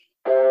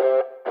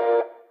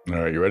All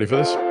right, you ready for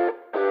this?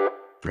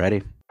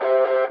 Ready.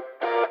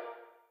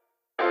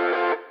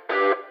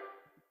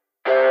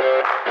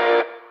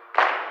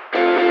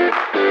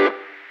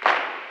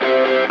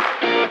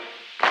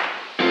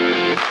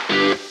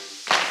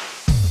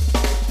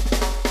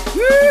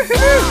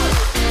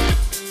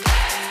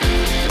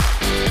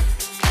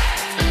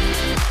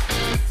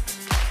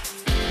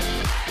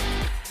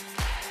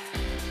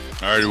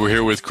 All right, we're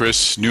here with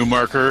Chris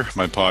Newmarker,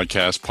 my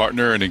podcast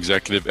partner and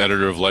executive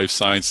editor of Life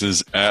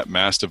Sciences at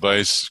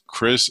MassDevice.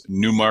 Chris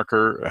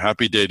Newmarker,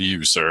 happy day to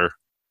you, sir.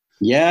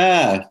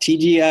 Yeah,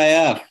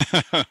 TGIF.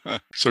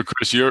 So,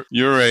 Chris, you're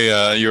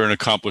an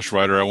accomplished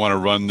writer. I want to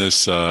run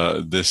this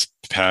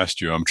past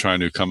you. I'm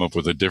trying to come up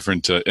with a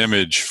different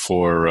image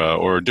for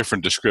or a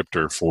different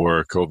descriptor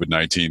for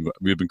COVID-19.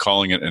 We've been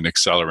calling it an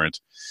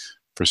accelerant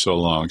for so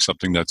long,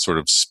 something that sort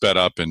of sped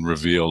up and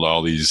revealed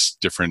all these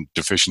different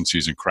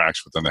deficiencies and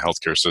cracks within the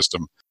healthcare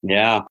system.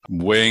 Yeah.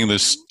 Weighing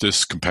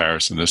this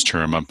comparison, this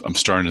term, I'm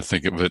starting to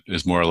think of it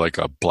as more like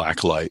a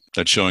black light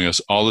that's showing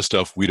us all the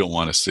stuff we don't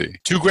want to see.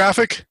 Too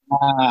graphic?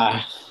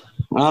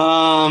 Boy.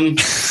 Right.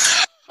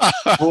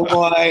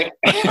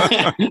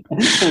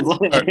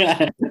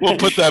 We'll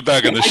put that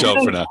back on the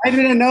shelf for now. I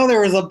didn't know there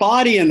was a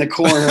body in the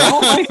corner.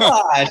 Oh my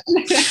gosh.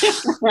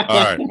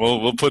 All right. Well,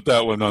 we'll put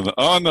that one on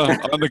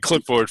the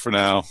clipboard for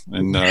now,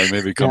 and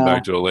maybe come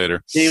back to it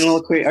later.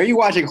 Are you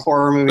watching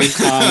horror movies,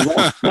 Tom?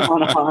 What's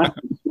going on?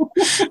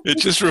 It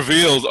just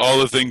reveals all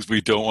the things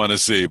we don't want to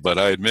see, but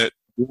I admit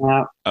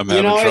I'm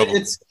having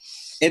trouble.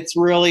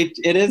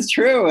 It is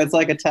true. It's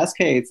like a test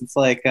case. It's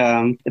like,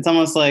 it's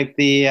almost like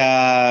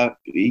let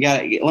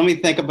me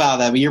think about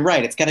that. But you're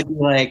right. It's got to be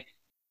like,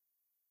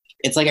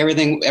 it's like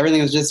everything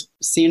was just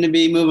seemed to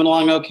be moving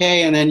along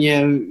okay. And then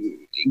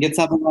you get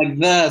something like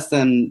this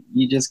and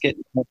you just get.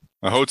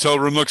 A hotel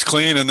room looks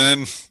clean and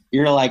then.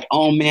 You're like,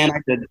 oh man,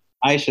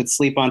 I should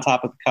sleep on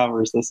top of the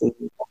covers. This is.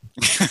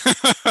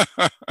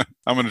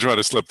 I'm going to try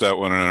to slip that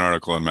one in an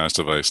article on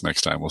MassDevice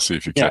next time. We'll see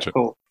if you catch it.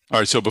 Cool. All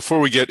right, so before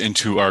we get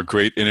into our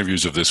great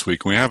interviews of this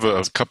week, we have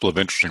a couple of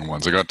interesting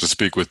ones. I got to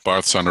speak with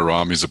Parth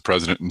Sundaram. He's the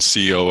president and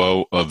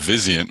COO of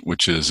Vizient,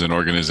 which is an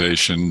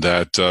organization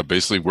that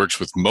basically works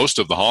with most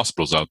of the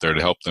hospitals out there to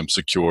help them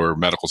secure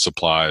medical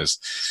supplies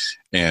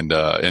and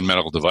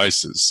medical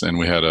devices. And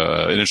we had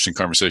an interesting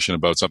conversation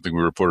about something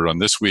we reported on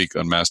this week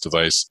on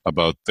MassDevice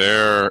about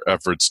their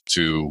efforts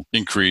to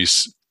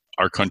increase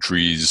our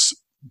country's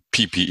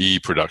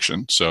PPE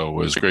production. So it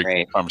was a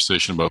great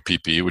conversation about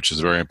PPE, which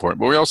is very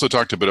important. But we also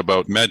talked a bit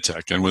about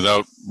MedTech. And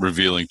without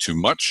revealing too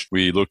much,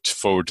 we looked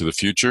forward to the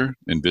future.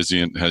 And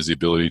Vizient has the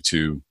ability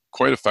to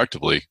quite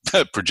effectively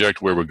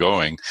project where we're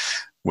going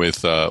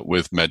with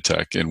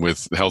MedTech and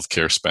with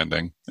healthcare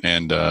spending.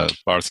 And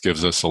Parth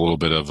gives us a little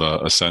bit of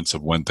a sense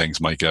of when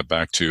things might get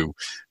back to,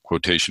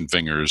 quotation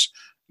fingers,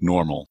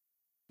 normal.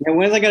 Yeah,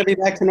 when's it going to be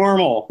back to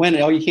normal? When?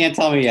 Oh, you can't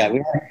tell me yet.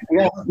 We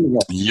gotta listen to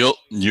this.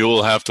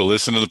 You'll have to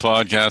listen to the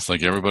podcast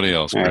like everybody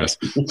else, Chris.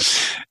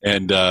 Right.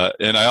 And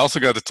I also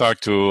got to talk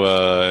to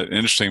an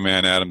interesting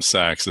man, Adam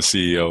Sachs, the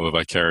CEO of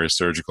Vicarious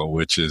Surgical,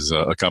 which is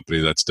a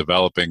company that's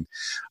developing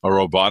a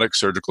robotic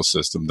surgical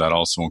system that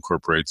also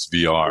incorporates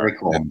VR. Very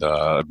cool. And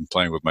I've been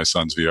playing with my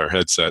son's VR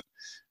headset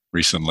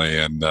recently,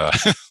 and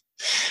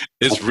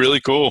it's really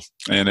cool.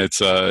 And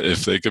it's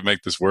if they could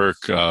make this work,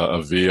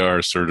 a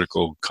VR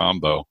surgical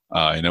combo.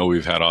 I know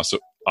we've had also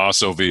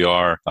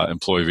VR,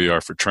 employee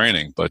VR for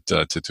training, but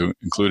to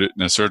include it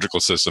in a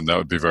surgical system, that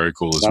would be very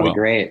cool as well. That would be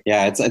great.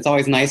 Yeah, it's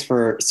always nice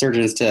for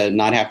surgeons to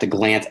not have to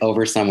glance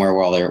over somewhere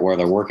while they're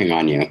working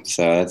on you.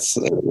 So it's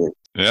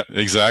yeah,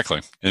 exactly.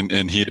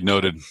 And he had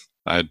noted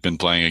I had been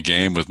playing a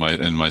game with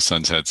my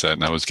son's headset,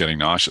 and I was getting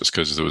nauseous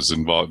because it was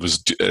involved. It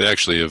was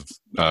actually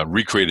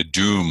recreated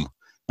Doom.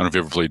 I don't know if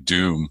you ever played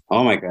Doom.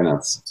 Oh my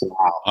goodness!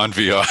 Wow. On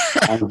VR.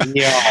 On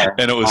VR,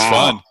 and it was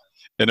fun.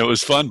 And it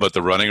was fun, but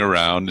the running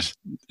around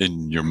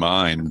in your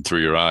mind and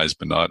through your eyes,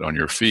 but not on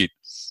your feet,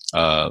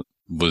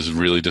 was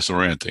really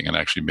disorienting and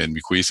actually made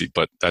me queasy.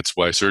 But that's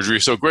why surgery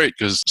is so great,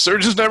 because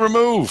surgeons never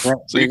move. Right.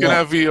 So you can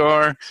have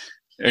VR,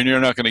 and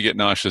you're not going to get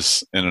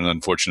nauseous in an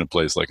unfortunate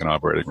place like an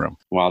operating room.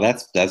 Wow,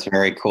 that's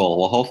very cool.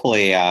 Well,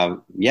 hopefully,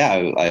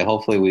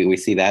 hopefully we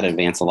see that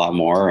advance a lot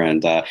more.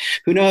 And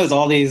who knows?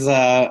 All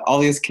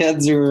these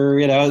kids are,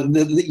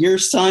 your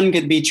son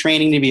could be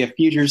training to be a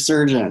future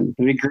surgeon.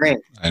 It'd be great.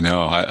 I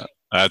know.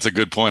 That's a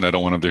good point. I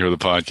don't want him to hear the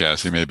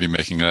podcast. He may be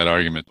making that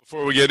argument.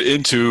 Before we get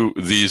into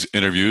these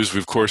interviews, we,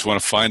 of course,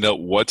 want to find out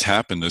what's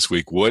happened this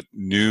week. What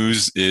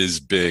news is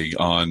big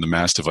on the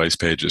MassDevice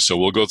pages? So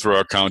we'll go through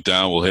our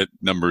countdown. We'll hit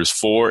numbers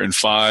 4 and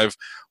 5.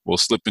 We'll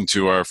slip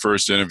into our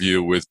first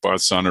interview with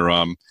Parth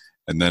Sundaram,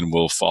 and then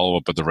we'll follow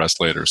up with the rest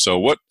later. So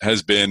what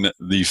has been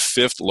the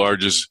 5th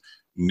largest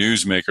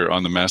newsmaker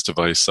on the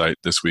MassDevice site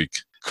this week?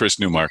 Chris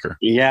Newmarker.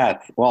 Yeah.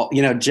 Well,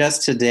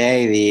 just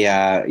today, we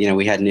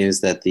had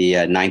news that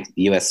the Ninth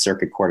U.S.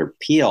 Circuit Court of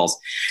Appeals,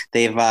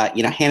 they've,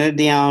 handed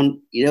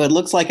down, it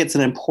looks like it's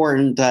an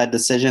important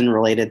decision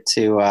related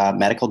to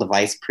medical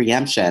device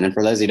preemption. And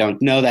for those who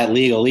don't know that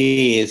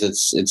legalese,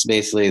 it's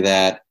basically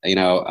that,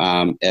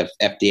 if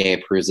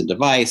FDA approves a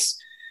device,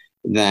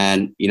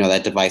 then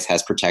that device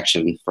has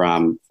protection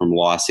from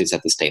lawsuits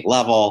at the state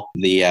level.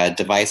 The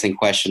device in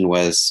question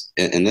was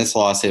in this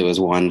lawsuit was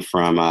one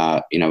from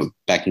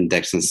Becton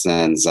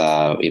Dickinson's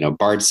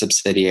Bard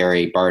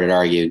subsidiary. Bard had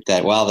argued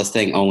that while this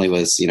thing only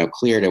was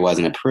cleared, it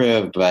wasn't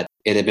approved, but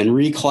it had been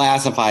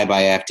reclassified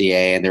by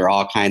FDA, and there are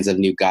all kinds of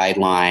new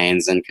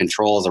guidelines and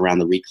controls around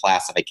the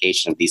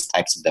reclassification of these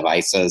types of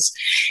devices.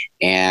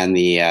 And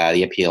the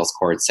appeals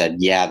court said,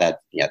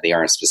 they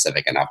aren't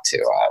specific enough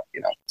to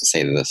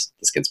say that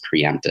this gets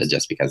preempted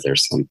just because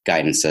there's some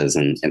guidances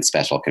and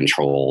special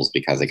controls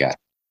because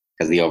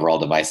the overall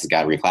devices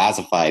got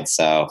reclassified.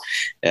 So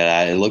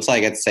it looks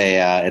like it's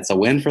a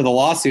win for the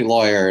lawsuit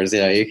lawyers.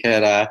 You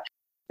could.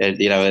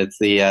 It's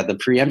the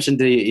preemption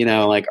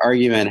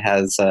argument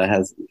has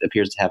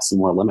appears to have some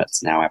more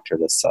limits now after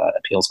this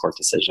appeals court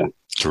decision.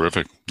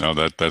 Terrific. No,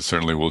 that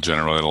certainly will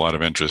generate a lot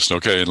of interest.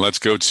 Okay, and let's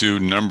go to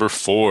number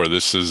 4.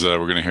 This is we're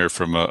going to hear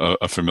from a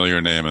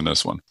familiar name in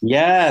this one.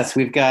 Yes,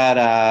 we've got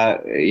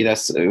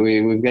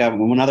we've got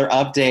another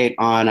update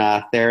on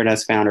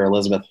Theranos founder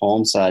Elizabeth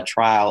Holmes'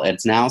 trial.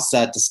 It's now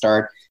set to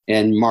start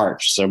in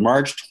March. So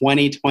March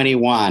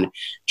 2021,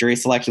 jury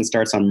selection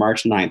starts on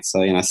March 9th.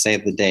 So,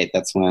 save the date.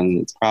 That's when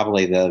it's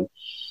probably the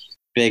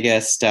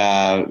biggest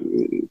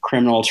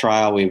criminal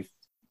trial we've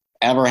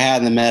ever had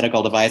in the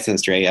medical device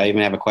industry. I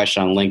even have a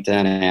question on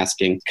LinkedIn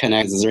asking,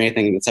 is there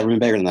anything that's ever been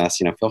bigger than this?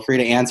 Feel free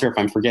to answer if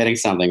I'm forgetting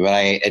something, but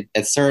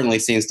it certainly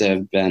seems to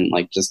have been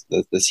like just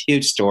this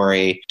huge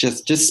story.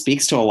 Just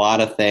speaks to a lot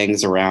of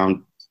things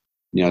around,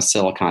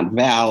 Silicon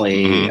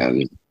Valley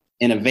and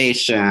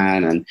innovation,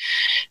 and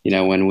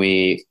when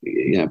we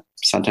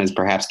sometimes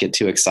perhaps get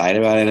too excited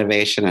about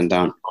innovation and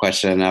don't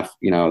question enough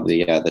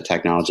the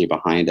technology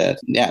behind it.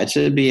 It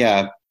should be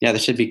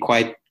this should be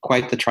quite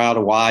the trial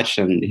to watch,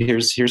 and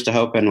here's to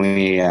hoping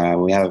we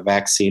have a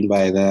vaccine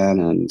by then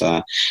and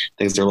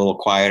things are a little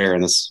quieter,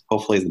 and this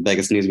hopefully is the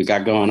biggest news we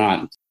got going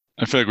on.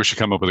 I feel like we should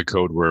come up with a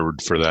code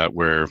word for that,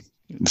 where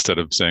instead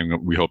of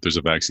saying we hope there's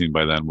a vaccine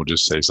by then, we'll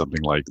just say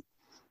something like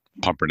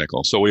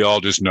pumpernickel. So we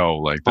all just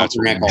know, that's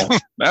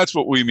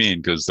what we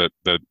mean, because that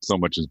so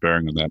much is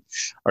bearing on that.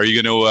 Are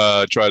you going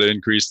to try to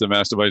increase the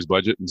mass device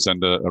budget and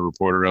send a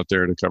reporter out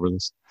there to cover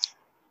this?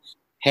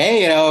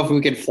 Hey, if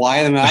we could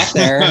fly them out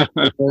there,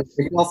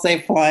 they'll say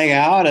flying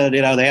out, and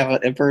they have an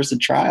in-person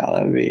trial.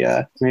 That would be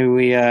maybe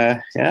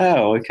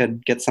we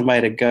could get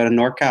somebody to go to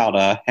NorCal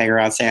to hang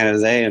around San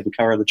Jose and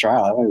cover the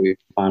trial. That would be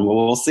fun.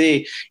 Well, we'll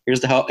see.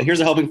 Here's the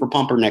hoping for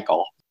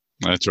pumpernickel.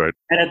 That's right.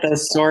 Edit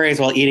those stories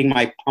while eating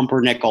my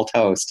pumpernickel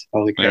toast.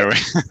 I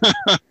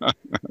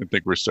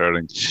think we're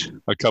starting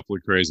a couple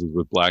of crazes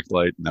with black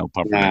light and now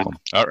pumpernickel.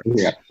 Yeah. All right.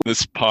 Yeah.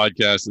 This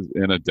podcast is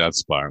in a death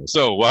spiral.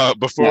 So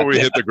before we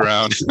hit the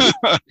ground,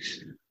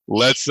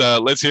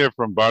 let's hear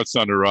from Bart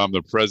Sundaram,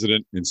 the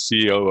president and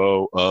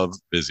COO of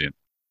Vizient.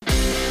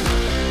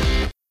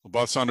 Well,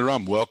 Bart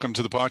Sundaram, welcome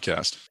to the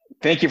podcast.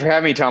 Thank you for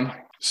having me, Tom.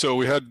 So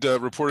we had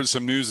reported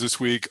some news this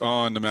week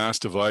on the mass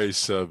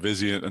device.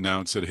 Vizient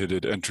announced that it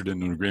had entered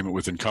into an agreement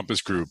with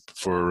Encompass Group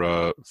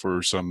for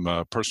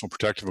some personal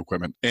protective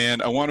equipment.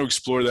 And I want to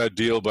explore that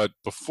deal. But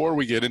before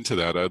we get into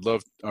that, I'd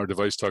love our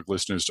Device Talk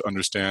listeners to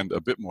understand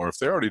a bit more, if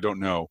they already don't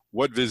know,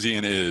 what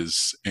Vizient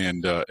is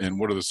and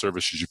what are the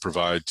services you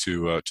provide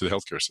to the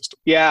healthcare system.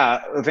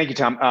 Yeah, thank you,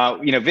 Tom.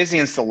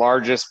 Vizient's the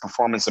largest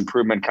performance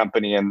improvement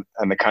company in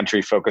the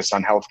country focused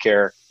on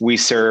healthcare. We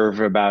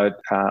serve about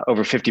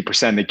over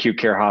 50% of the acute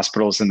care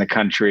hospitals in the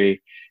country,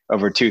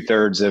 over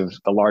 2/3 of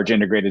the large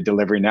integrated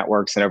delivery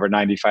networks, and over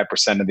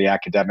 95% of the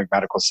academic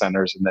medical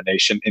centers in the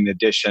nation, in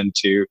addition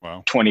to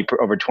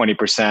over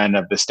 20%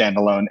 of the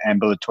standalone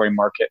ambulatory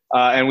market.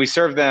 And we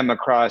serve them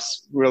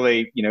across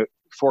really,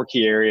 4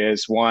 key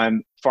areas.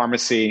 One,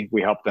 pharmacy.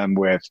 We help them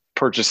with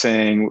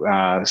purchasing,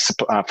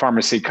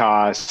 pharmacy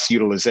costs,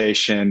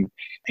 utilization,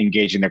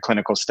 engaging their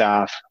clinical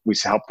staff. We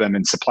help them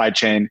in supply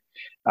chain,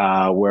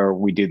 where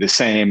we do the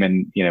same,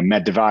 and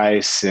med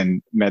device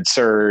and med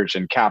surge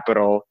and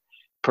capital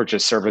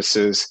purchase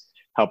services,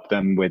 help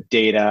them with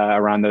data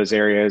around those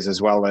areas,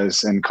 as well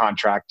as in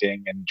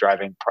contracting and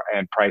driving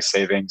and price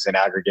savings and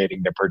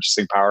aggregating their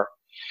purchasing power.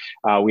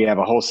 We have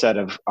a whole set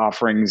of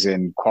offerings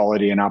in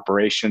quality and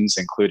operations,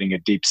 including a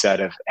deep set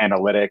of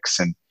analytics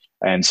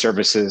and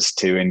services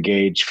to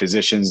engage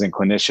physicians and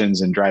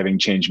clinicians in driving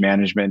change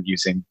management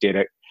using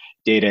data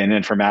and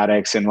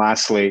informatics. And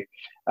lastly,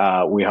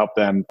 we help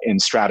them in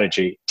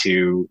strategy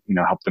to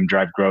help them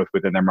drive growth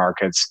within their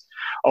markets.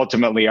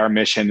 Ultimately, our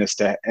mission is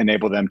to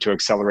enable them to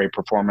accelerate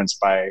performance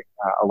by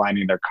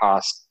aligning their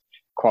cost,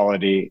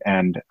 quality,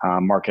 and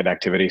market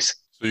activities.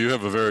 So you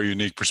have a very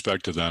unique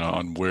perspective then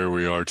on where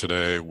we are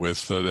today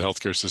with the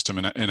healthcare system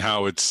and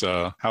how it's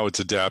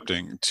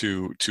adapting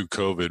to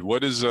COVID.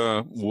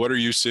 What are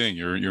you seeing?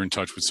 You're in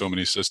touch with so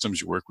many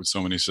systems. You work with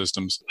so many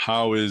systems.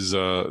 How is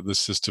the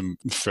system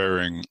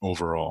faring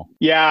overall?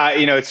 Yeah,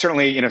 it's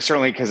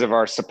certainly because of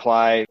our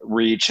supply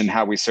reach and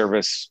how we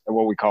service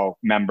what we call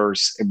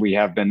members. We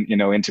have been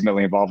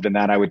intimately involved in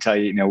that. I would tell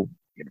you,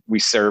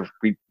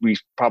 we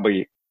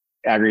probably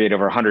aggregate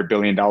over $100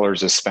 billion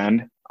of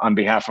spend on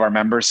behalf of our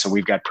members. So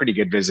we've got pretty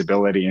good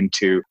visibility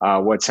into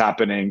what's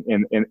happening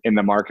in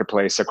the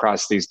marketplace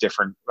across these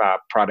different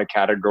product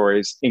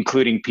categories,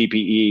 including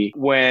PPE.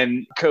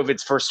 When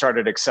COVID first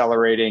started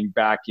accelerating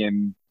back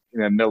in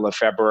the middle of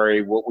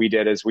February, what we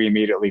did is we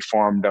immediately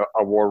formed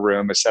a war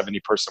room, a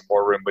 70-person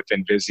war room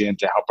within Vizient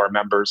to help our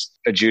members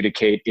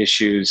adjudicate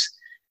issues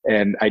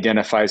and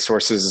identify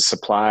sources of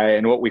supply.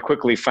 And what we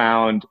quickly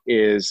found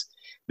is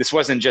this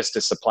wasn't just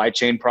a supply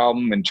chain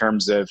problem in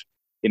terms of,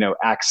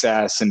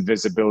 access and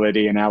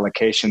visibility and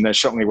allocation. There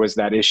certainly was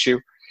that issue,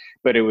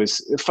 but it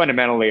was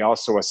fundamentally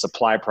also a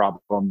supply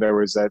problem. There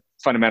was a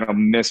fundamental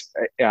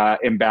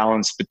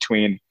imbalance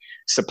between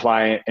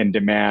supply and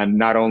demand.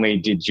 Not only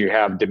did you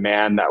have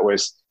demand that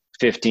was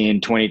 15,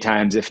 20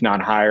 times, if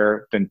not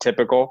higher than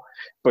typical,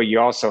 but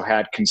you also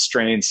had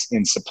constraints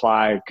in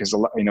supply because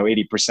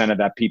 80% of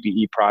that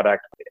PPE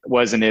product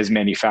is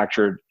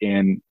manufactured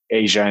in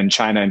Asia and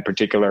China in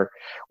particular,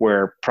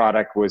 where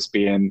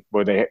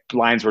the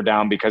lines were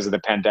down because of the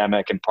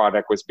pandemic and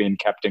product was being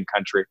kept in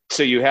country.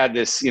 So you had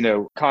this,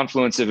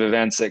 confluence of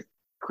events that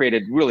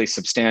created really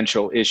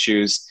substantial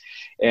issues.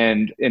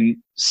 And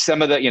in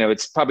some of the,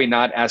 it's probably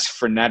not as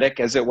frenetic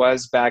as it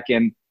was back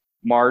in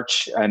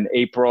March and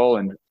April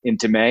and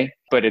into May,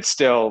 but it's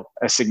still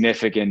a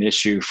significant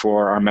issue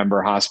for our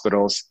member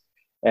hospitals.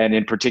 And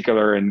in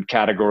particular, in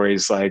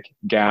categories like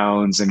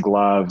gowns and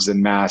gloves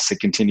and masks, it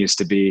continues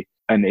to be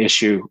an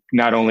issue.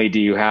 Not only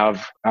do you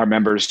have our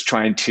members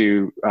trying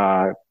to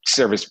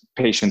service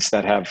patients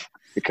that have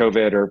the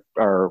COVID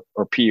or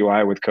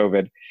PUI with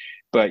COVID,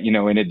 but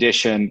in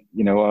addition,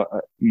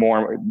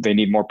 they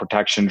need more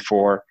protection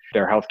for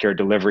their healthcare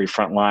delivery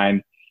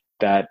frontline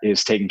that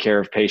is taking care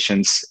of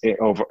patients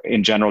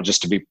in general,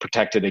 just to be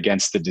protected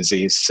against the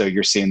disease. So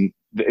you're seeing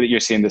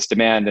this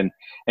demand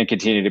and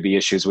continue to be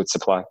issues with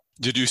supply.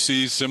 Did you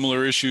see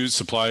similar issues,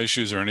 supply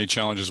issues, or any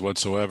challenges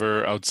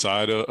whatsoever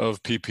outside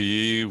of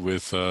PPE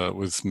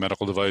with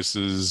medical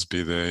devices,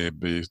 be they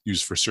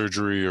used for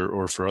surgery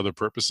or for other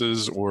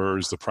purposes, or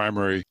is the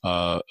primary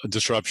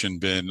disruption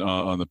been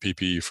on the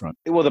PPE front?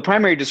 Well, the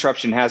primary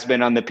disruption has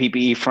been on the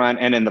PPE front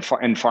and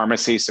in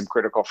pharmacy, some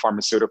critical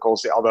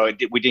pharmaceuticals. Although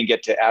we didn't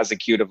get to as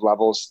acute of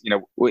levels,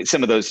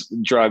 some of those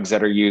drugs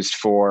that are used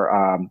for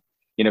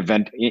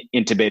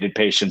intubated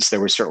patients, there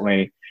were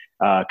certainly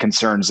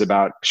concerns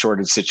about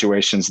shortage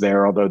situations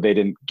there, although they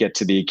didn't get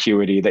to the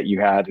acuity that you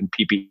had in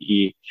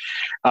PPE.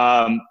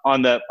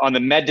 On the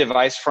med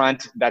device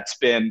front, that's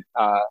been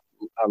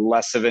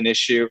less of an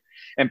issue.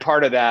 And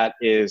part of that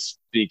is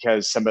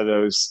because some of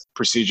those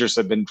procedures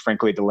have been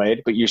frankly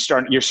delayed, but you're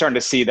starting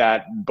to see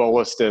that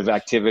bolus of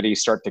activity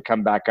start to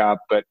come back up,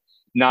 but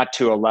not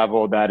to a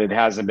level that it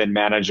hasn't been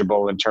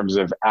manageable in terms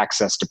of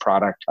access to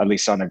product, at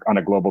least on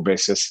a global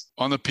basis.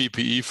 On the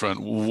PPE front,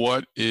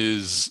 what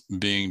is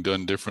being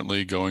done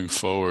differently going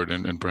forward?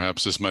 And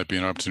perhaps this might be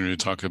an opportunity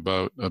to talk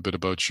about a bit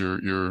about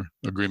your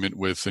agreement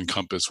with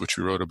Encompass, which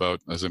you wrote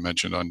about, as I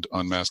mentioned,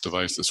 on Mass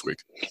Device this week.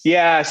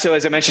 Yeah. So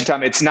as I mentioned,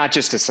 Tom, it's not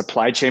just a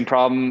supply chain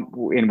problem,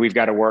 and we've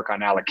got to work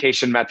on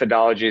allocation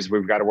methodologies.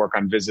 We've got to work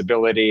on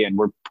visibility, and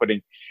we're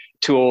putting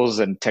tools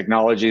and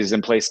technologies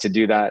in place to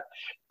do that.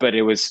 But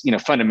it was,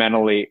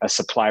 fundamentally a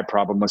supply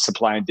problem, a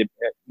supply and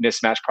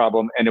mismatch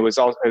problem. And it was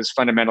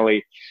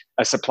fundamentally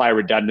a supply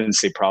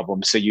redundancy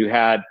problem. So you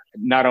had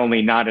not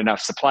only not enough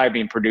supply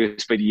being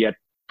produced, but yet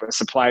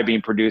supply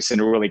being produced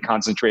in a really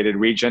concentrated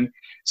region,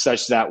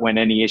 such that when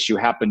any issue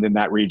happened in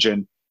that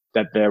region,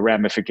 that the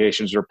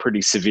ramifications were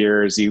pretty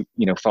severe as you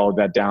followed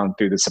that down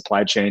through the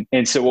supply chain.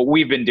 And so what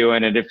we've been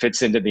doing, and it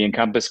fits into the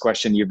Encompass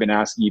question you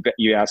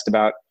asked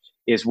about,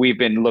 is we've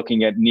been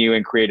looking at new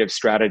and creative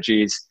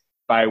strategies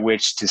by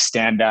which to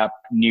stand up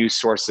new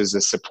sources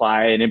of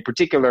supply, and in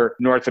particular,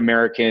 North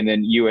American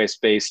and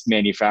US-based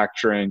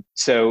manufacturing.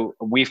 So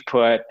we've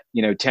put,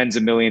 tens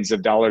of millions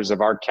of dollars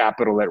of our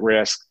capital at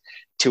risk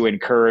to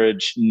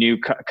encourage new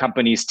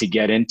companies to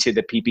get into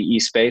the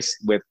PPE space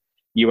with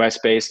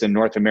US-based and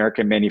North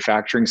American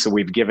manufacturing. So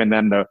we've given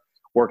them the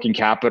working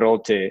capital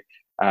to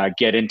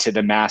get into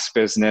the mask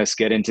business,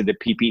 get into the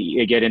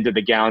PPE, get into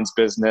the gowns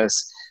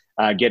business,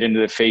 get into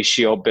the face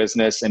shield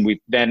business. And we've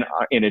then,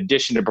 in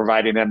addition to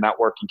providing them that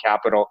working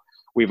capital,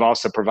 we've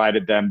also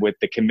provided them with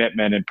the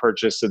commitment and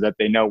purchase so that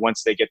they know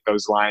once they get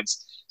those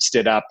lines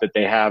stood up that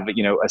they have,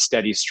 a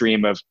steady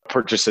stream of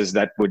purchases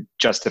that would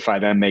justify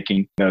them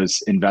making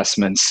those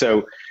investments.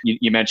 So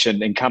you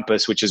mentioned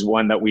Encompass, which is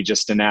one that we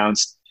just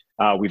announced.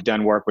 We've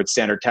done work with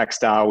Standard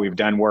Textile. We've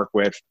done work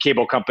with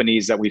cable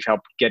companies that we've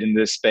helped get into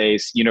this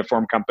space,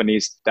 uniform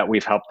companies that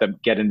we've helped them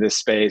get into this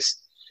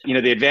space.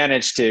 The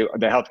advantage to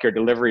the healthcare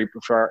delivery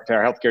for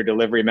our healthcare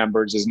delivery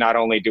members is not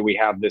only do we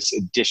have this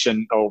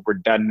additional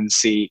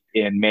redundancy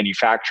in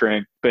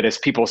manufacturing, but as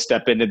people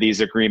step into these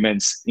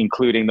agreements,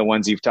 including the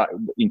ones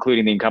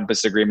including the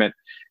Encompass agreement,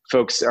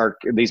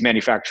 these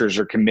manufacturers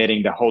are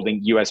committing to holding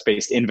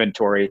US-based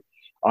inventory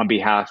on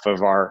behalf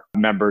of our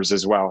members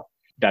as well.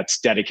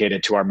 That's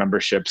dedicated to our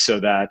membership, so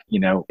that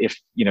if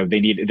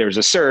there's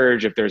a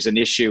surge, if there's an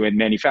issue in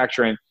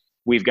manufacturing,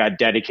 we've got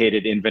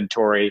dedicated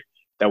inventory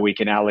that we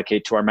can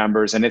allocate to our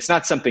members. And it's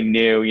not something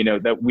new,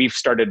 that we've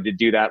started to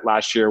do that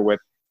last year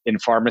in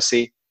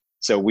pharmacy.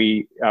 So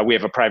we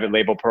have a private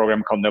label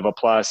program called Nova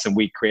Plus, and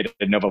we created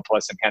a Nova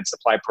Plus Enhanced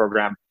Supply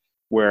program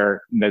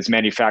where those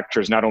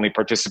manufacturers not only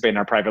participate in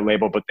our private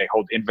label, but they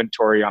hold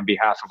inventory on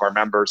behalf of our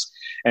members.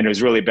 And it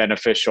was really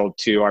beneficial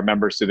to our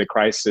members through the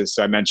crisis.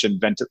 So I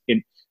mentioned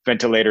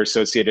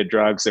ventilator-associated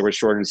drugs. There were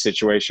shortage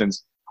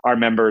situations. Our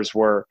members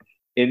were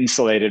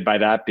insulated by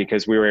that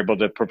because we were able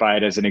to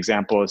provide, as an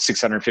example,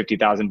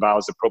 650,000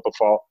 vials of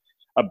propofol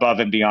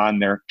above and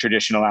beyond their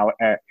traditional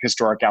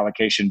historic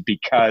allocation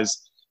because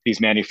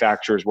these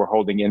manufacturers were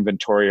holding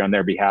inventory on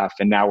their behalf.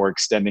 And now we're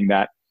extending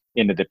that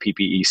into the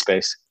PPE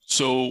space.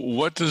 So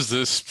what does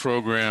this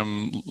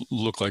program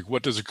look like?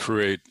 What does it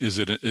create? Is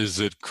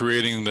it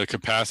creating the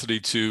capacity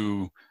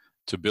to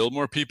build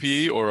more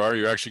PPE, or are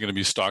you actually going to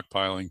be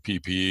stockpiling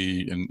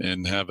PPE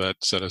and have that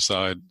set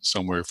aside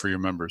somewhere for your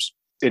members?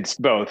 It's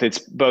both. It's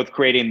both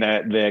creating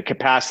the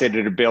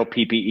capacity to build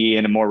PPE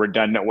in a more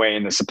redundant way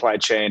in the supply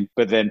chain.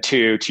 But then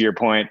to your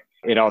point,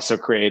 it also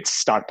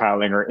creates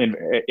stockpiling or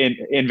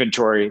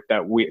inventory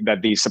that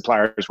these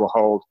suppliers will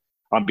hold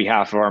on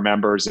behalf of our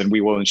members, and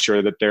we will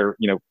ensure that they're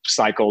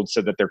cycled so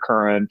that they're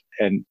current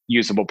and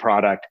usable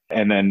product.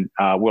 And then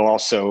we'll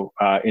also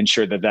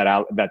ensure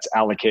that's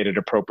allocated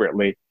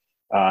appropriately,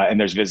 and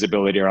there's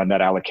visibility around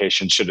that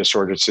allocation should a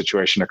shortage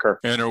situation occur.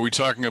 And are we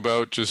talking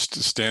about just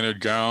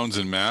standard gowns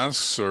and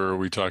masks, or are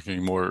we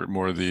talking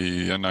more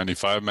the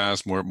N95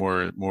 mask,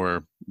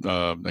 more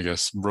I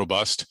guess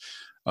robust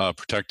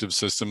protective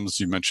systems?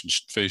 You mentioned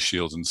face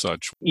shields and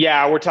such.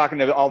 Yeah, we're talking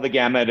all the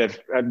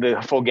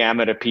full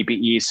gamut of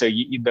PPE. So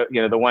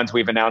the ones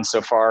we've announced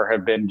so far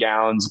have been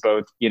gowns,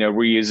 both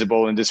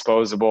reusable and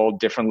disposable,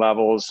 different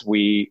levels.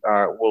 We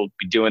will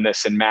be doing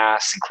this in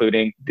masks,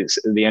 including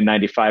the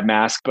N95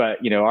 mask. But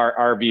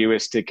our view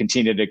is to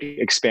continue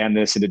to expand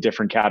this into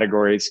different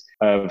categories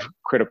of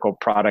critical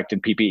product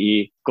and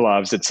PPE,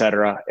 gloves, et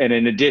cetera. And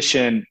in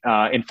addition,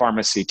 in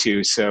pharmacy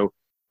too. So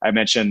I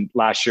mentioned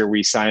last year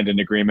we signed an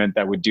agreement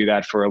that would do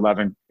that for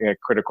 11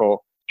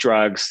 critical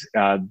drugs.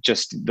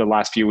 Just the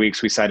last few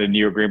weeks, we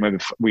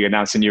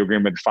announced a new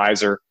agreement with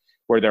Pfizer,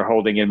 where they're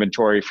holding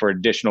inventory for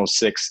additional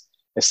 6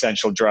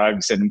 essential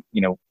drugs. And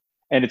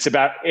it's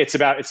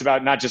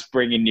about not just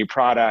bringing new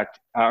product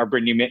or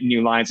bringing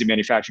new lines of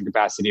manufacturing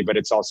capacity, but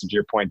it's also, to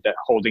your point, that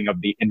holding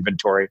of the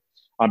inventory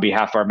on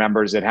behalf of our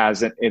members. It has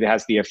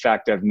the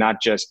effect of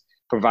not just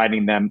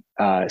providing them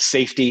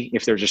safety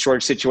if there's a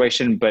shortage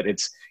situation, but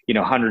it's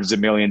hundreds of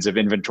millions of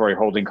inventory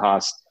holding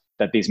costs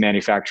that these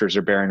manufacturers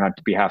are bearing on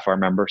behalf of our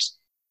members.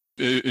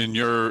 In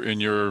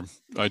your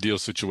ideal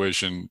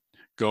situation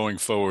going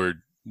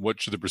forward,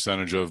 what should the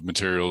percentage of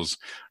materials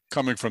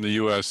coming from the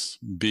U.S.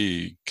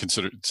 be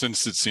considered,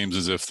 since it seems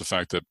as if the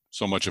fact that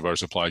so much of our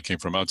supply came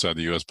from outside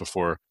the U.S.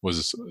 before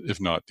was,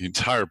 if not the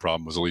entire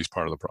problem, was at least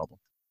part of the problem?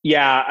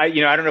 Yeah, I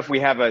don't know if we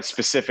have a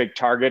specific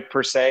target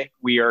per se.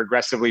 We are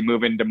aggressively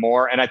moving to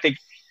more, and I think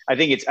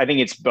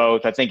it's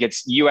both. I think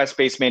it's U.S.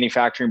 based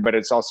manufacturing, but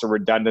it's also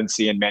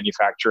redundancy in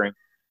manufacturing.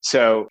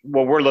 So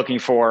what we're looking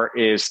for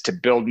is to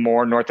build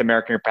more North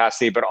American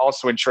capacity, but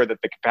also ensure that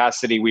the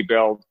capacity we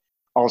build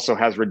also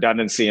has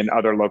redundancy in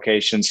other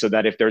locations, so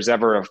that if there's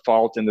ever a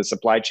fault in the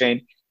supply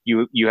chain,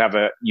 you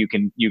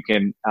can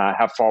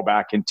have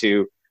fallback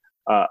into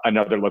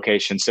another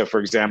location. So, for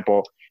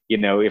example,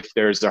 if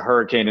there's a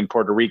hurricane in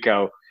Puerto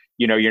Rico,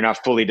 you're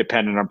not fully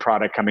dependent on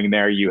product coming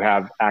there. You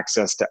have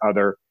access to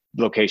other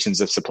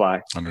locations of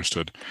supply.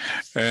 Understood.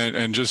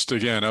 And just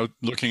again,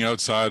 looking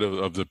outside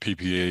of the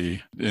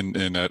PPE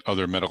in at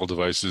other medical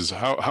devices,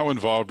 how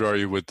involved are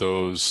you with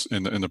those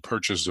in the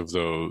purchase of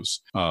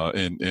those?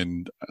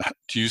 And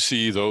do you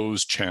see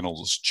those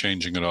channels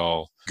changing at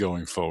all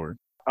going forward?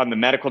 On the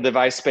medical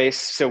device space.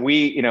 So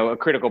we, a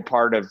critical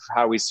part of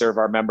how we serve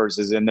our members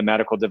is in the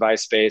medical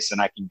device space. And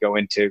I can go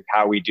into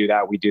how we do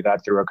that. We do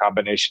that through a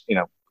combination,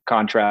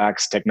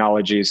 contracts,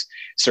 technologies,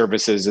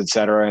 services, et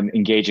cetera, and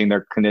engaging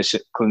their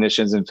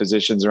clinicians and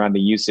physicians around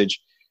the usage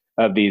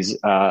of these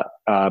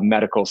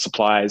medical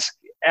supplies.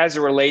 As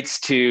it relates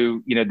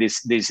to,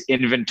 these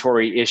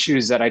inventory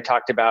issues that I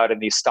talked about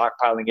and these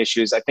stockpiling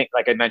issues, I think,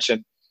 like I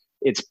mentioned,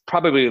 it's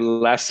probably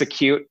less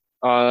acute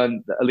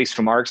on, at least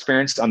from our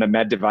experience, on the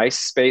med device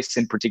space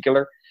in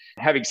particular.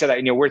 Having said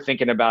that, we're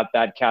thinking about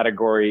that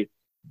category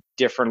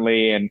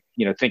differently, and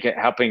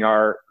helping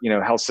our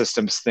health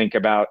systems think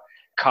about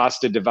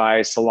cost of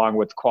device along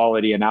with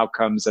quality and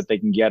outcomes that they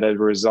can get as a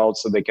result,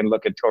 so they can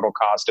look at total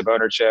cost of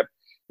ownership,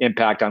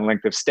 impact on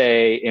length of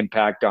stay,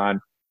 impact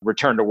on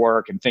return to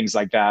work, and things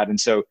like that. And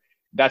so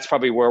that's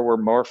probably where we're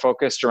more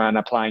focused around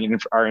applying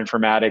our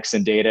informatics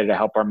and data to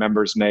help our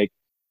members make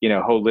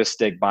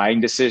holistic buying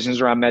decisions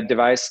around med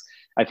device.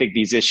 I think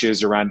these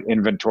issues around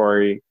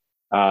inventory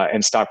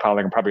and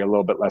stockpiling are probably a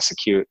little bit less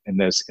acute in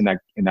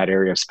that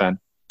area of spend.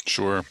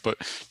 Sure. But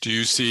do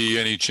you see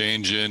any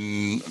change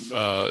in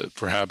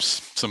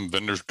perhaps some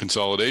vendor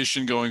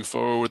consolidation going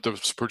forward with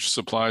the purchase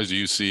supplies? Do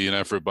you see an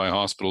effort by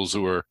hospitals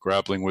who are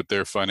grappling with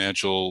their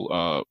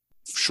financial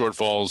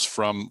shortfalls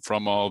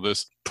from all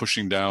this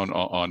pushing down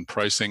on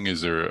pricing?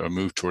 Is there a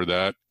move toward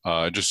that?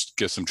 Just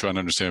guess I'm trying to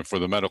understand for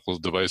the medical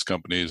device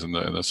companies and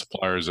the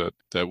suppliers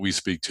that we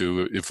speak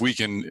to, if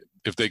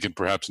they can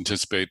perhaps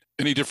anticipate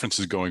any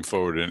differences going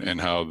forward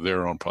and how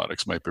their own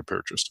products might be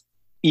purchased.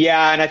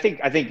 Yeah, and I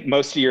think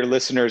most of your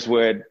listeners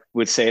would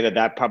say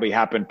that probably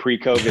happened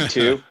pre-COVID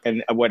too.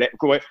 And what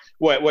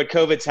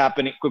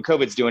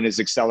COVID's doing is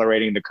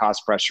accelerating the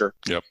cost pressure.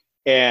 Yep.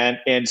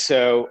 And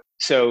so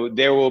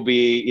there will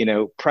be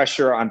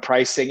pressure on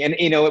pricing, and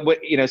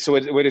so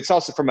it's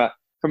also from a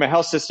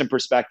health system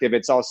perspective,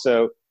 it's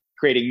also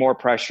creating more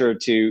pressure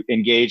to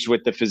engage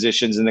with the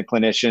physicians and the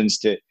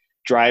clinicians to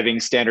driving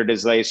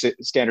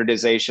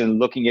standardization,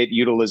 looking at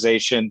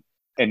utilization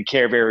and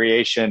care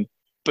variation.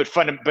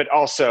 But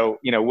also,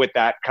 with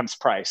that comes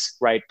price,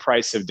 right?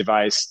 Price of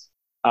device.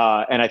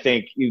 And I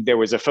think there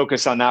was a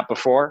focus on that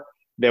before.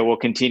 There will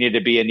continue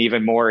to be an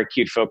even more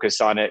acute focus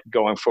on it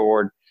going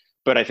forward.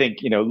 But I think,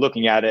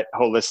 looking at it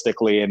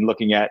holistically and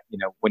looking at,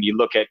 when you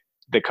look at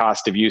the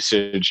cost of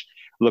usage,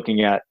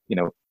 looking at,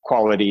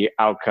 quality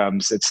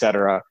outcomes, et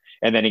cetera,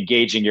 and then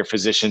engaging your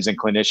physicians and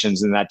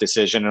clinicians in that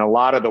decision. And a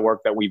lot of the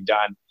work that we've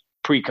done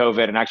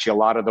pre-COVID, and actually a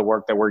lot of the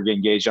work that we're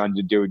engaged on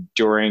to do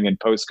during and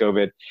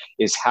post-COVID,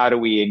 is how do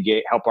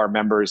we help our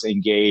members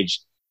engage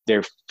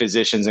their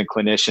physicians and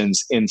clinicians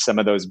in some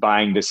of those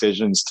buying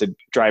decisions to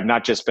drive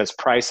not just best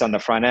price on the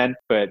front end,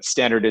 but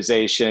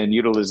standardization,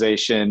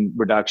 utilization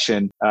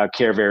reduction,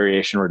 care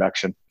variation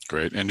reduction.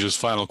 Great. And just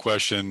final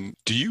question,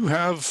 you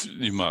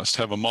must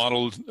have a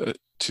model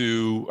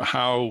to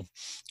how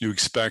you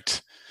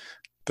expect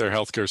their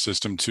healthcare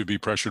system to be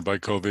pressured by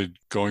COVID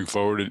going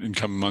forward in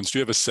coming months? Do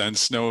you have a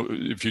sense? No,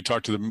 if you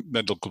talk to the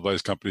medical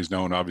device companies,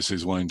 no one obviously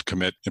is willing to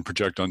commit and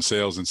project on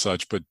sales and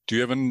such, but do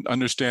you have an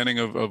understanding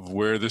of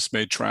where this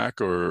may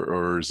track,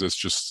 or is this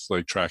just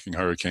like tracking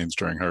hurricanes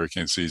during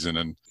hurricane season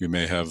and you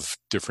may have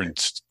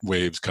different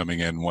waves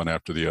coming in one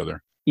after the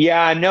other?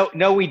 Yeah,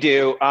 no, we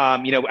do. I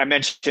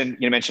mentioned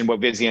what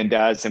Vizient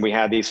does, and we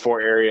have these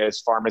 4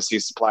 areas: pharmacy,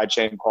 supply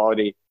chain,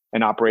 quality,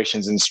 and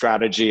operations and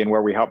strategy, and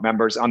where we help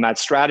members on that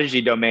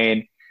strategy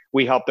domain.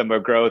 We help them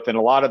with growth, and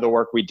a lot of the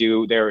work we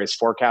do there is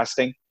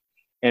forecasting.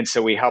 And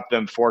so we help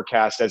them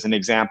forecast, as an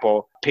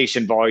example,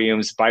 patient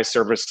volumes by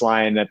service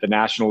line at the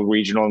national,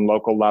 regional, and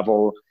local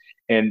level.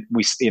 And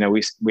we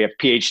have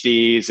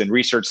PhDs and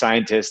research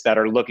scientists that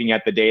are looking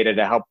at the data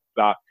to help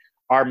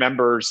our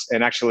members,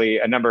 and actually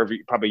a number of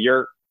probably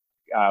your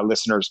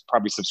listeners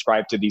probably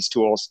subscribe to these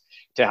tools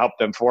to help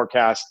them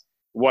forecast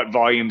what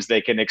volumes they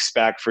can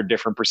expect for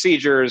different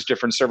procedures,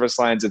 different service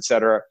lines, et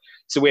cetera.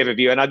 So we have a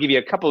view, and I'll give you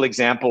a couple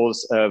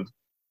examples of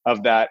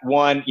that.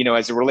 One,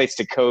 as it relates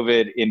to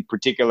COVID in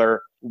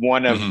particular,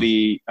 one of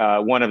the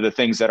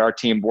things that our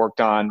team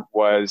worked on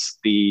was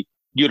the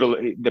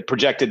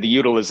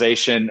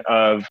utilization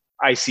of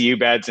ICU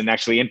beds and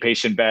actually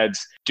inpatient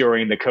beds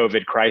during the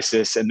COVID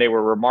crisis, and they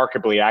were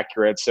remarkably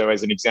accurate. So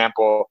as an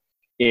example,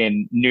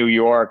 in New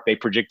York, they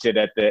predicted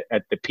at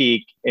the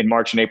peak in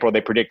March and April,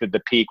 they predicted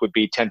the peak would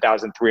be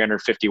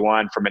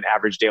 10,351 from an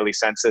average daily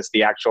census.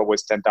 The actual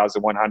was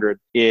 10,100.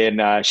 In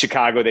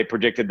Chicago, they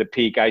predicted the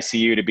peak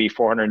ICU to be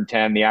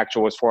 410. The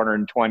actual was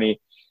 420.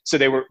 So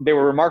they were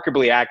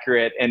remarkably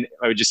accurate. And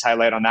I would just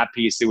highlight on that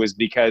piece, it was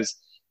because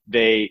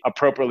they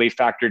appropriately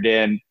factored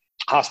in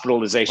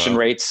hospitalization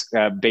rates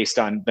based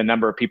on the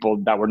number of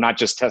people that were not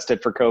just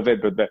tested for COVID,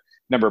 but the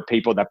number of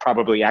people that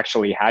probably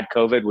actually had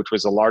COVID, which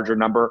was a larger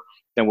number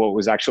than what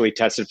was actually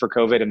tested for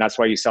COVID. And that's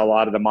why you saw a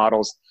lot of the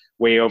models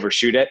way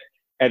overshoot it.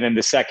 And then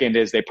the second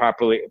is they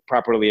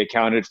properly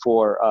accounted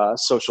for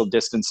social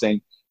distancing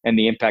and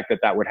the impact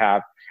that would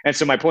have. And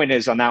so my point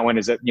is on that one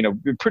is that,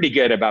 we're pretty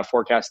good about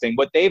forecasting.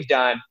 What they've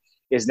done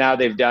is now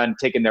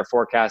taken their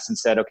forecast and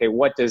said, okay,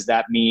 what does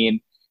that mean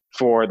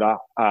for the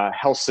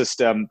health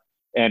system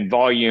and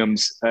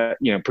volumes,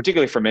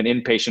 particularly from an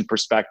inpatient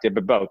perspective,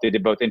 but both. They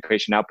did both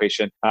inpatient and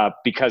outpatient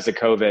because of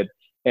COVID.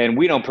 And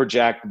we don't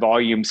project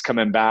volumes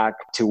coming back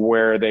to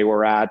where they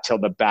were at till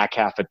the back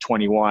half of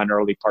 21,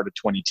 early part of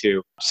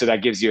 22. So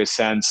that gives you a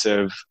sense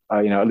of,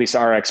 at least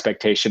our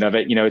expectation of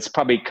it. It's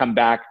probably come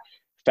back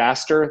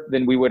faster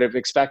than we would have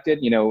expected,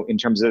 in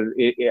terms of,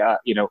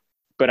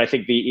 but I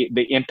think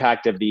the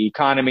impact of the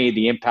economy,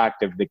 the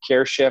impact of the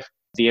care shift,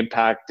 the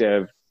impact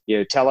of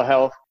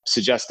telehealth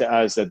suggests to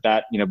us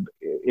that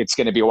it's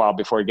going to be a while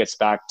before it gets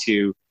back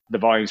to the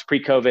volumes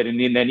pre-COVID.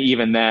 And then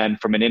even then,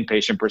 from an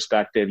inpatient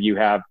perspective, you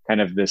have kind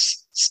of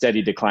this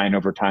steady decline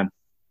over time.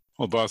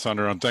 Well, Bob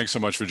Sundaram, thanks so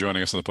much for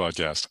joining us on the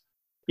podcast.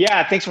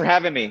 Yeah, thanks for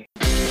having me.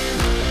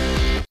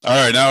 All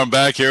right, now I'm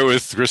back here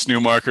with Chris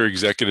Newmarker,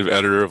 Executive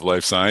Editor of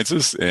Life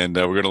Sciences, and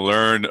we're going to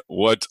learn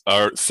what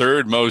our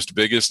third most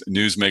biggest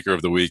newsmaker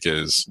of the week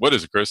is. What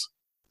is it, Chris?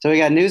 So we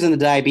got news in the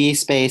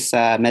diabetes space.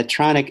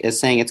 Medtronic is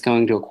saying it's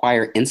going to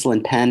acquire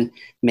insulin pen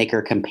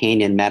maker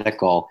Companion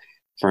Medical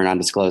for an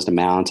undisclosed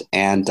amount.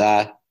 And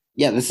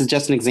this is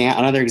just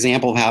another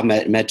example of how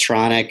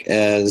Medtronic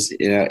is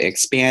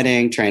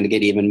expanding, trying to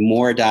get even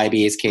more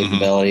diabetes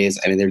capabilities.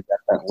 I mean, there's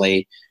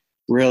definitely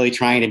really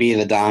trying to be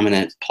the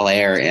dominant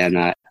player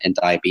in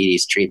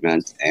diabetes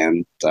treatment.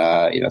 And,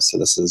 so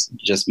this is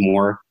just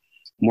more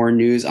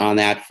news on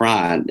that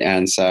front.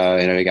 And so,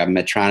 you got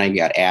Medtronic, you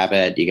got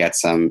Abbott, you got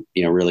some,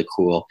 really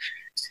cool,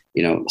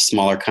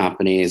 smaller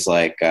companies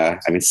like,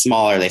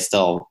 smaller, they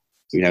still,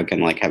 can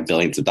like have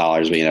billions of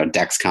dollars, but,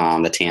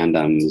 Dexcom, the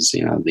Tandems, the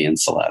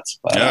Insulettes.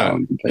 But,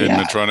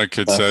 Medtronic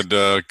had said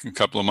a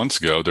couple of months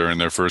ago during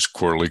their first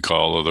quarterly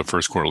call of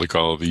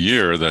the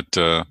year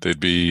that they'd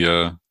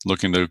be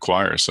looking to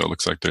acquire. So it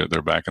looks like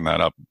they're backing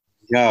that up.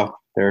 Yeah.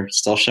 They're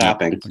still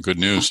shopping. Yeah, good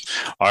news.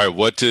 All right.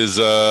 What is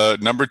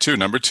number two?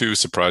 Number two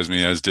surprised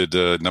me, as did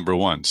number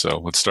one. So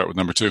let's start with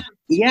number two.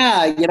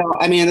 Yeah.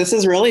 This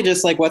is really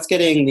just like what's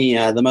getting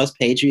the most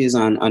page views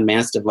on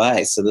Mass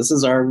Device. So this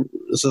is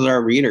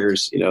our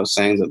readers,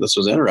 saying that this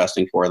was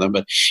interesting for them.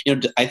 But,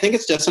 I think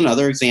it's just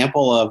another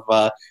example of,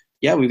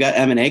 we've got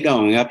M&A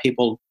going. We got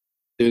people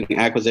doing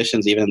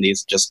acquisitions, even in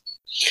these just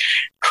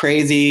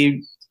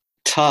crazy,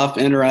 tough,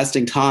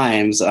 interesting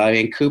times.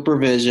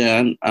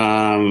 CooperVision,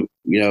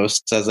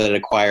 says that it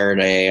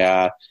acquired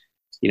a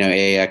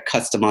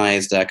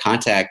customized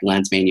contact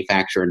lens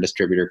manufacturer and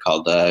distributor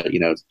called,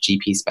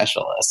 GP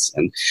Specialists.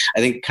 And I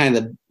think kind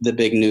of the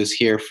big news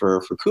here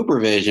for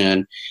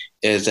CooperVision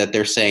is that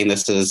they're saying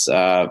this is,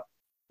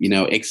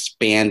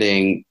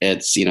 expanding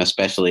its,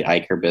 especially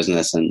eye care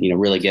business and,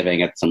 really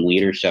giving it some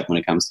leadership when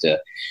it comes to,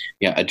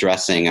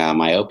 addressing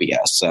myopia.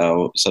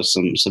 So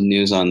some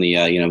news on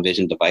the,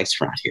 vision device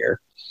front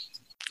here.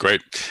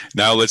 Great.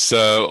 Now let's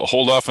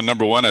hold off on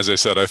number one. As I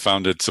said, I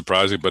found it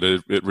surprising, but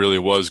it really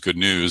was good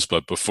news.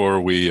 But before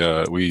we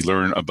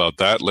learn about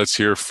that, let's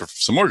hear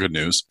some more good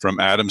news from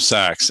Adam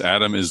Sachs.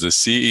 Adam is the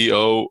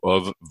CEO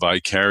of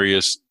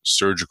Vicarious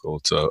Surgical.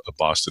 It's a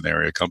Boston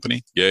area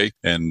company. Yay.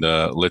 And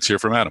let's hear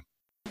from Adam.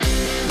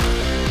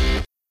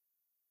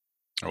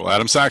 Well,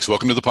 Adam Sachs,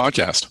 welcome to the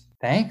podcast.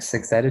 Thanks.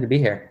 Excited to be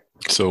here.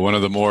 So one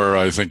of the more,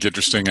 I think,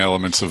 interesting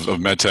elements of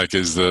MedTech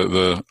is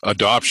the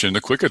adoption, the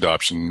quick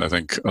adoption, I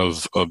think,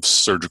 of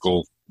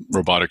surgical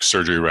robotic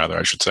surgery, rather,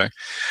 I should say.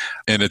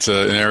 And it's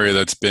an area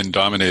that's been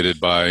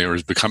dominated by, or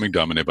is becoming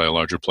dominated by,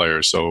 larger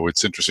players. So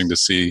it's interesting to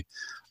see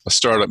a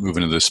startup move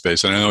into this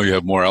space. And I know you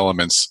have more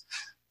elements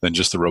than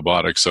just the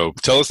robotics. So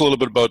tell us a little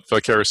bit about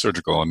Vicarious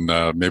Surgical, and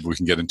maybe we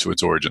can get into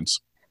its origins.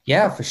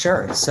 Yeah, for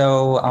sure.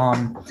 So,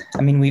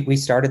 we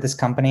started this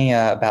company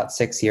about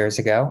 6 years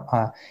ago.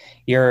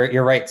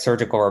 You're right.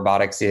 Surgical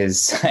robotics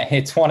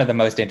it's one of the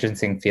most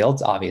interesting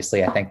fields.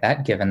 Obviously, I think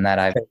that, given that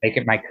I've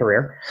taken my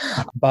career,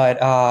 but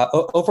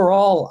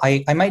overall,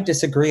 I might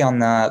disagree on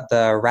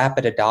the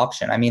rapid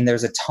adoption.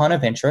 There's a ton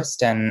of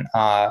interest, and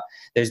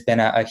there's been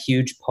a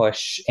huge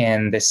push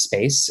in this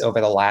space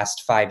over the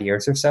last 5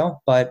 years or so.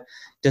 But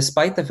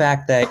despite the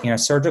fact that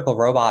surgical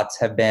robots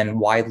have been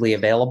widely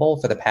available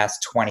for the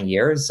past 20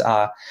 years,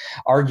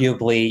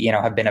 arguably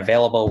have been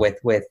available with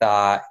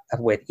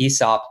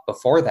ESOP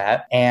before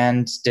that,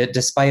 and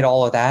despite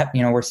all of that,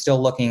 we're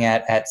still looking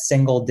at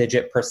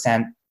single-digit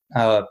percent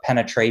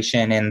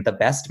penetration in the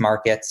best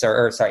markets,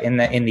 in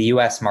the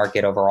U.S.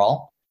 market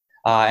overall,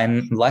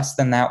 and less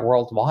than that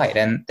worldwide.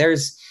 And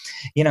there's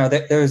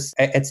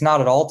it's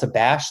not at all to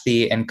bash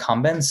the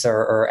incumbents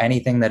or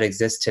anything that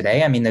exists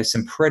today. There's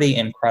some pretty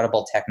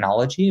incredible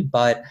technology,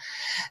 but,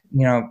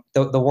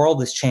 the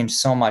world has changed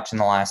so much in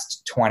the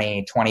last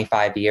 20,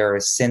 25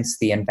 years since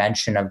the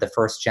invention of the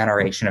first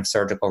generation of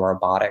surgical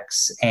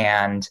robotics.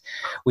 And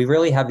we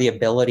really have the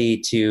ability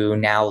to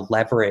now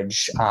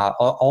leverage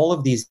all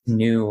of these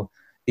new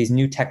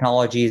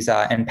technologies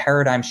and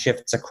paradigm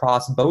shifts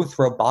across both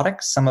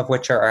robotics, some of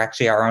which are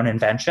actually our own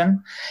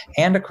invention,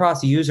 and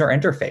across user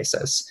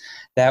interfaces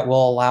that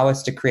will allow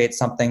us to create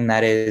something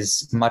that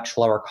is much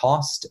lower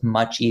cost,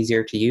 much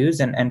easier to use,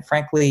 and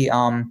frankly,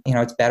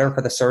 it's better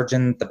for the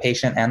surgeon, the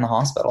patient, and the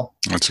hospital.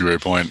 That's a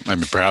great point.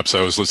 Perhaps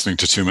I was listening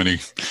to too many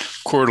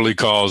quarterly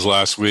calls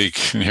last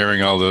week and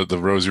hearing all the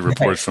rosy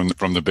reports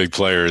from the big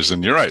players.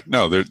 And you're right.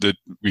 No,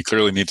 we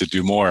clearly need to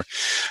do more.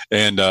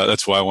 And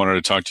that's why I wanted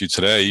to talk to you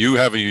today. You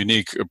have a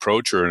unique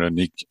approach or a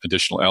unique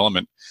additional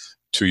element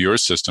to your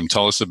system.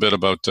 Tell us a bit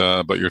about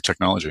your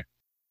technology.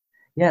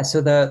 Yeah,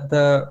 so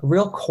the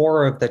real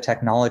core of the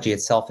technology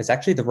itself is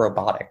actually the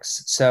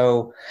robotics.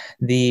 So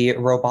the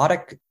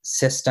robotic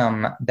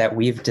system that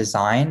we've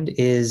designed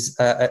is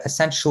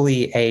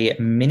essentially a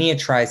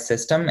miniaturized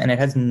system, and it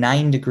has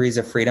 9 degrees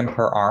of freedom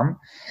per arm.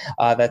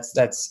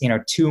 That's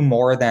 2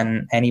 more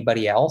than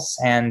anybody else,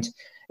 and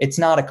it's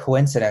not a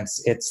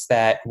coincidence. It's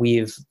that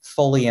we've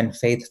fully and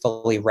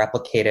faithfully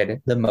replicated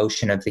the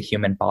motion of the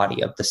human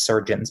body, of the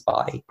surgeon's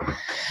body.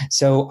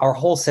 So our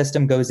whole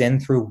system goes in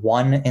through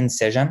one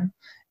incision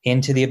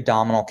into the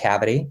abdominal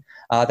cavity.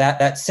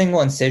 That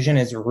single incision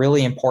is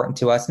really important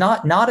to us.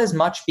 Not as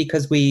much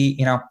because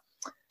there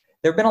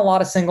have been a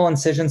lot of single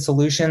incision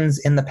solutions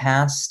in the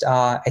past.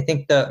 I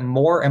think the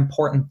more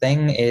important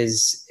thing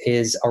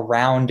is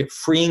around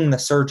freeing the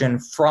surgeon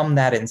from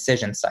that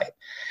incision site.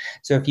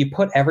 So if you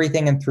put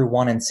everything in through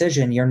one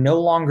incision, you're no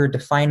longer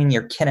defining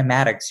your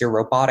kinematics, your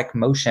robotic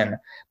motion,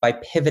 by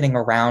pivoting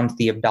around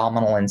the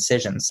abdominal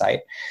incision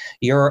site.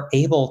 You're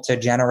able to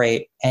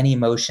generate any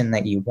motion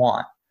that you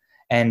want.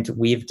 And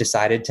we've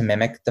decided to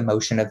mimic the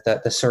motion of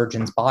the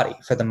surgeon's body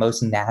for the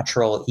most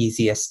natural,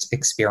 easiest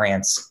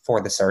experience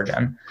for the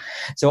surgeon.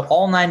 So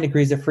all 9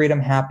 degrees of freedom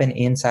happen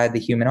inside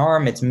the human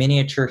arm. It's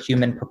miniature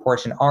human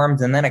proportion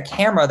arms, and then a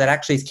camera that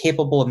actually is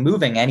capable of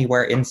moving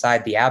anywhere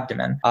inside the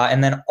abdomen.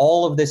 And then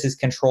all of this is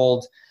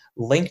controlled,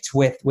 linked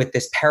with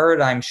this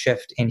paradigm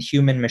shift in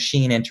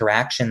human-machine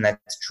interaction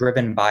that's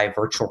driven by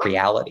virtual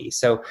reality.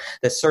 So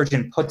the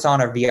surgeon puts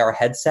on a VR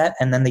headset,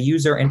 and then the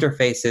user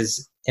interface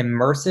is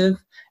immersive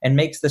and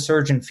makes the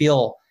surgeon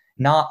feel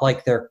not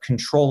like they're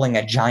controlling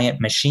a giant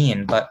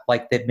machine, but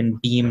like they've been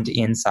beamed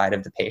inside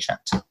of the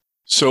patient.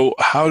 So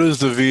how does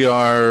the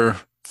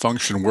VR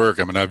function work?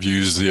 I mean, I've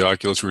used the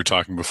Oculus. We were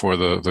talking before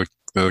the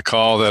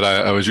call that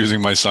I was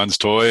using my son's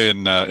toy,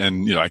 and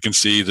I can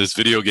see this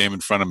video game in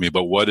front of me.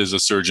 But what is a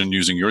surgeon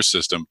using your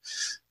system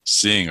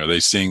seeing? Are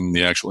they seeing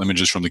the actual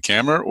images from the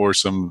camera or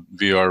some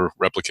VR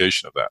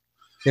replication of that?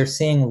 They're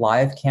seeing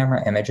live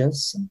camera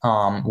images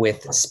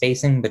with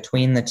spacing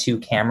between the 2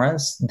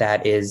 cameras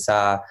that is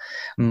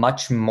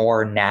much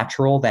more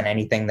natural than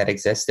anything that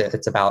exists.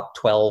 It's about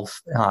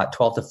 12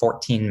 to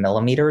 14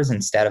 millimeters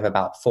instead of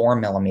about 4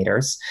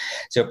 millimeters.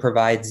 So it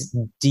provides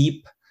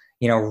deep,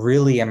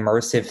 really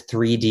immersive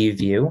 3D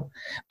view.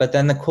 But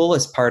then the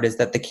coolest part is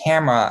that the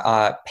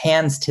camera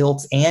pans,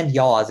 tilts, and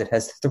yaws. It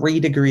has 3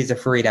 degrees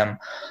of freedom,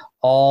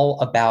 all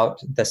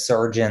about the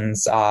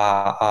surgeon's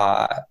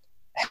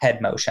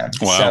head motion.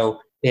 Wow. So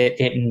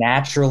it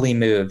naturally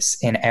moves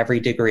in every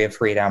degree of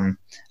freedom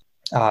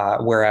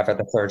wherever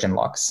the surgeon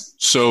looks.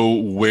 So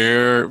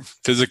where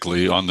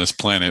physically on this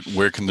planet,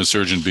 where can the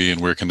surgeon be and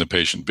where can the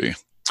patient be?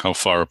 How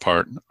far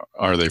apart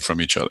are they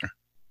from each other?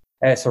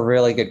 It's a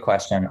really good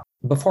question.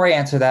 Before I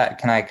answer that,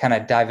 can I kind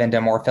of dive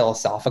into more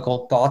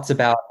philosophical thoughts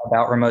about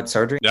remote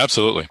surgery?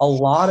 Absolutely. A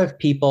lot of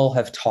people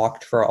have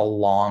talked for a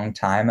long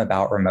time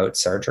about remote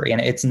surgery,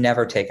 and it's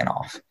never taken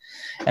off.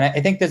 And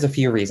I think there's a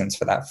few reasons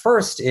for that.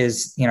 First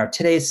is,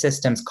 today's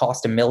systems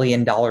cost $1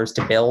 million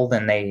to build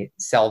and they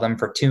sell them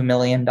for $2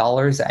 million.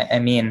 I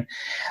mean,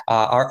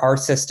 our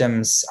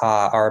systems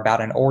are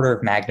about an order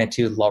of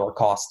magnitude lower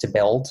cost to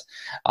build,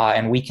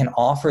 and we can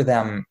offer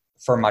them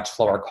for much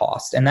lower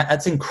cost. And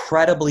that's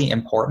incredibly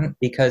important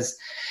because,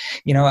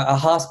 a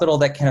hospital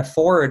that can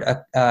afford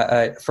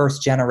a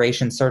first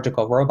generation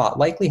surgical robot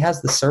likely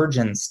has the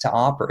surgeons to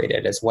operate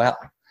it as well.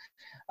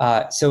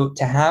 So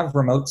to have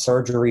remote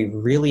surgery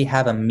really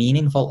have a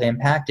meaningful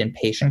impact in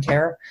patient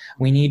care,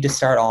 we need to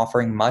start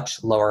offering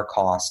much lower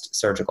cost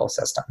surgical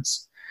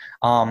systems.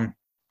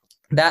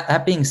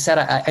 That being said,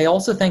 I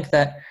also think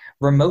that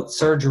remote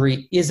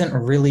surgery isn't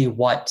really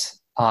what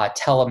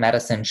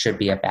telemedicine should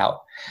be about,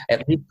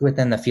 at least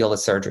within the field of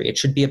surgery. It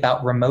should be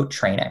about remote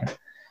training.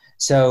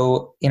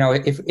 So,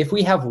 if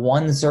we have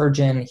one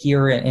surgeon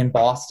here in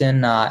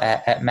Boston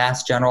at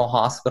Mass General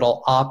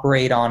Hospital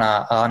operate on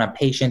a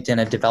patient in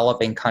a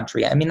developing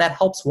country, I mean, that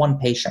helps one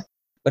patient.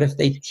 But if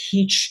they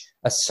teach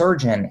a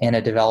surgeon in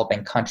a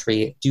developing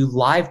country do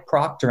live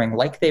proctoring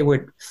like they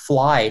would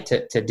fly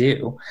to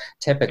do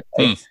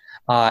typically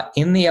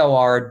in the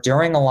OR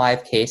during a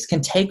live case,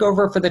 can take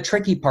over for the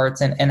tricky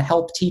parts and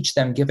help teach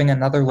them, giving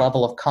another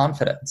level of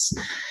confidence,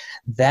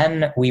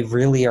 then we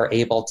really are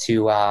able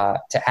to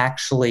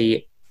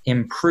actually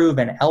improve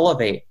and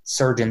elevate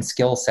surgeon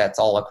skill sets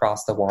all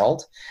across the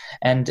world,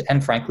 and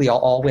frankly,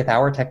 all with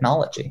our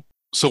technology.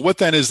 So, what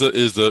then is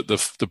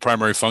the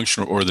primary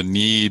function or the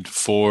need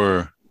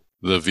for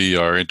the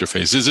VR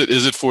interface? Is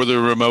it for the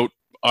remote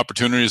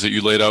opportunities that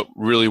you laid out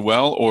really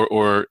well,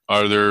 or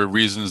are there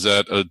reasons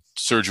that a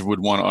surgeon would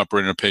want to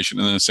operate on a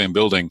patient in the same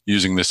building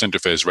using this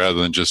interface rather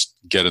than just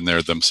get in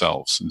there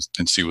themselves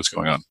and see what's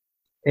going on?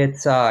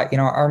 It's,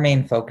 our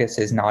main focus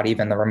is not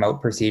even the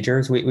remote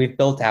procedures. We've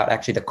built out,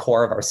 actually the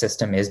core of our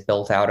system is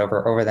built out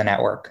over the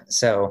network.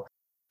 So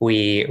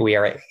we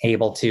are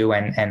able to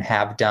and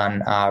have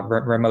done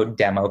remote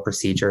demo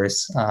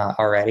procedures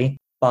already.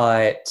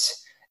 But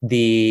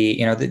the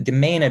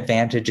main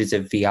advantages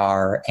of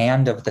VR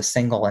and of the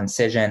single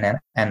incision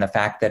and the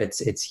fact that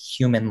it's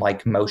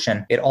human-like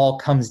motion, it all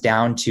comes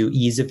down to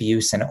ease of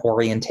use and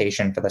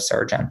orientation for the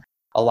surgeon,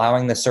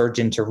 allowing the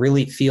surgeon to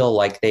really feel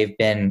like they've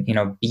been,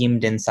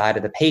 beamed inside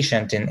of the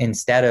patient, and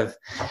instead of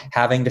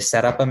having to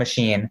set up a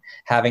machine,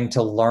 having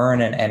to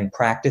learn and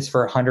practice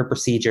for 100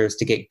 procedures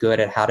to get good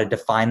at how to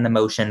define the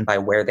motion by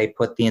where they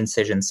put the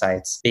incision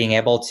sites, being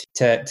able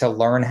to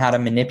learn how to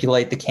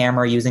manipulate the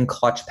camera using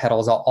clutch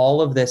pedals.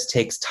 All of this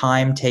takes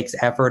time, takes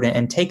effort,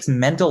 and takes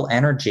mental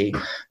energy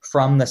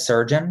from the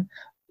surgeon,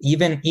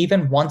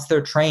 even once they're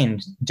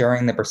trained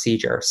during the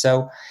procedure.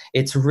 So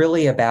it's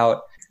really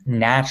about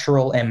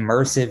natural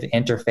immersive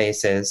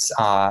interfaces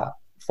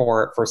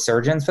for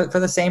surgeons for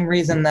the same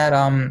reason that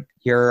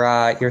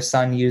your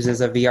son uses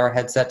a VR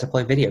headset to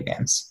play video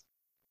games.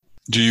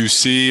 Do you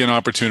see an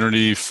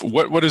opportunity?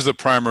 What is the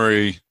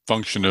primary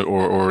function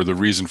or the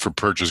reason for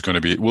purchase going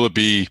to be? Will it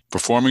be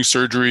performing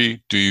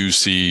surgery? Do you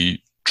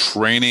see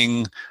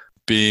training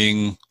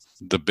being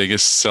the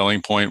biggest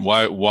selling point?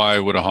 Why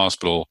would a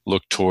hospital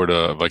look toward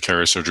a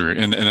Vicarious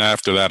surgery? And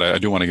after that, I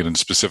do want to get into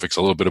specifics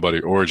a little bit about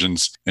your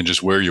origins and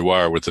just where you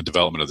are with the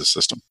development of the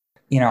system.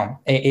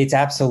 It's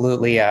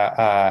absolutely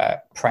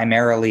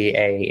primarily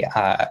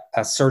a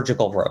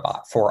surgical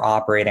robot for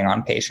operating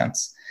on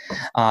patients.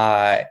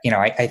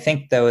 I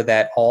think, though,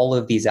 that all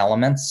of these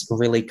elements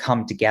really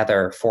come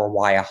together for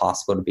why a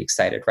hospital would be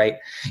excited, right?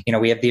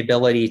 We have the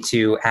ability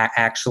to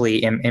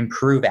actually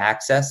improve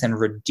access and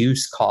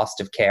reduce cost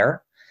of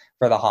care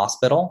for the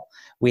hospital.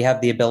 We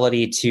have the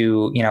ability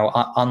to,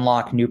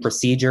 unlock new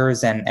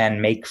procedures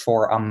and make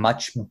for a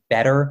much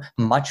better,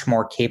 much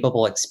more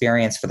capable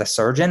experience for the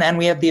surgeon. And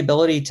we have the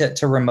ability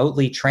to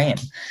remotely train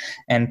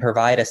and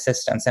provide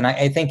assistance. And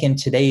I think in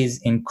today's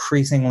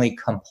increasingly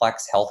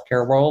complex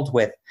healthcare world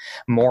with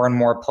more and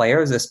more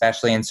players,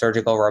 especially in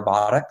surgical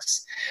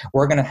robotics,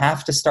 we're going to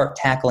have to start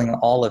tackling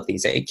all of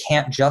these. It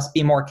can't just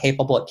be more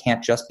capable. It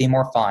can't just be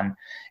more fun.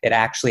 It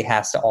actually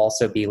has to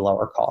also be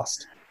lower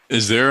cost.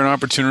 Is there an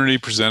opportunity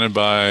presented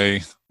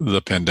by the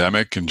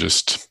pandemic and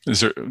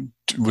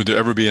would there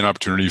ever be an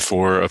opportunity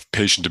for a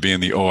patient to be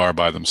in the OR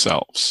by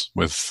themselves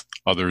with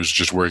others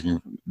just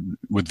working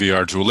with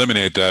VR to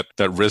eliminate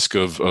that risk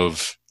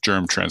of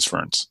germ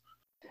transference?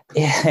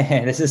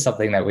 Yeah, this is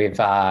something that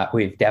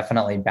we've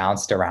definitely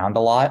bounced around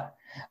a lot.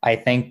 I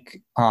think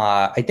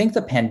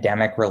the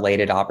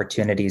pandemic-related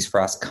opportunities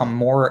for us come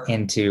more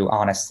into,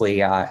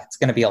 honestly, it's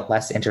going to be a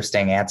less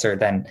interesting answer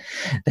than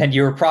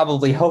you were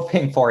probably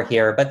hoping for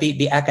here, but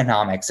the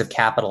economics of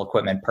capital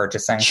equipment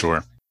purchasing.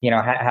 Sure.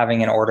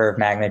 Having an order of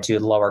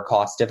magnitude lower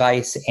cost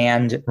device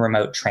and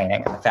remote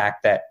training. And the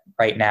fact that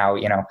right now,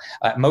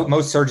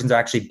 most surgeons are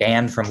actually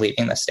banned from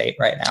leaving the state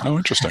right now. Oh,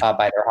 interesting.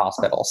 By their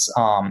hospitals,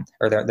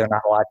 or they're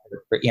not allowed to.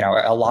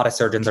 A lot of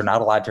surgeons are not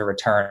allowed to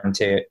return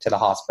to the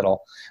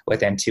hospital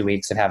within 2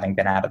 weeks of having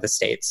been out of the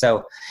state.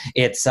 So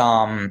it's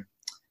I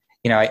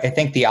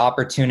think the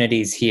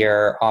opportunities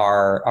here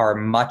are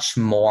much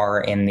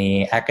more in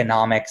the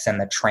economics and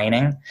the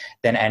training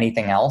than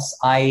anything else.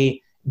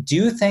 I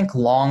do think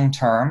long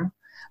term,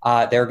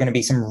 there are going to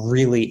be some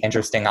really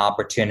interesting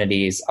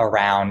opportunities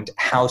around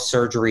how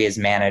surgery is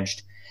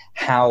managed,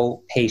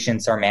 how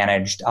patients are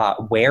managed,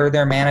 where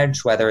they're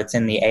managed, whether it's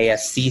in the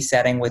ASC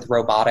setting with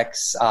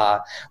robotics,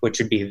 which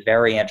would be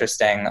very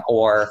interesting,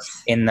 or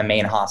in the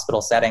main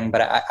hospital setting.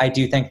 But I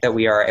do think that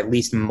we are at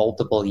least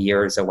multiple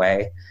years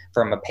away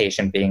from a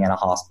patient being in a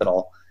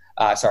hospital,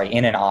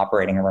 in an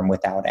operating room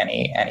without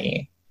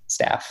any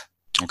staff.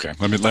 Okay,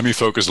 let me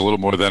focus a little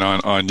more then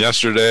on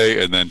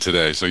yesterday and then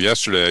today. So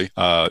yesterday,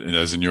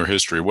 as in your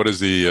history, what is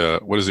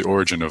the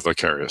origin of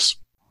Vicarious?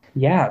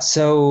 Yeah,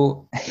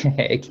 so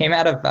it came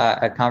out of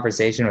a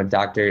conversation with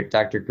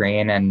Dr.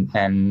 Green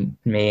and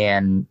me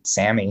and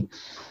Sammy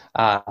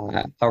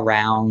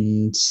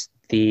around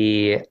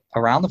the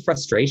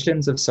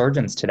frustrations of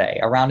surgeons today,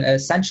 around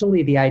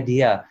essentially the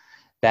idea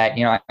that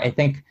I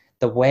think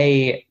the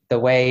way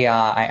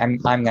I'm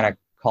going to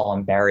call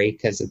him Barry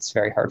because it's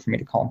very hard for me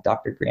to call him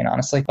Dr. Green,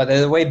 honestly. But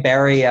the way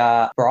Barry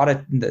brought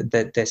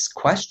this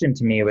question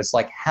to me was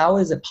like, how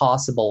is it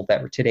possible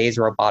that today's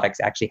robotics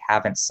actually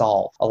haven't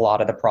solved a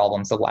lot of the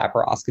problems of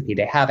laparoscopy?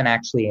 They haven't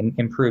actually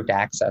improved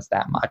access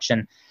that much.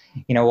 And,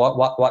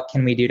 what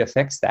can we do to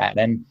fix that?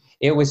 And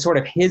it was sort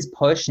of his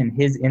push and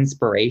his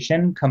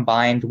inspiration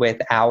combined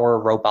with our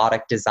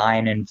robotic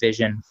design and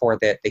vision for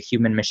the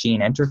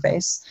human-machine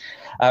interface.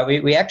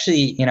 We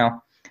actually,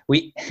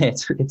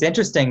 it's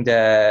interesting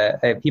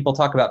to people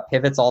talk about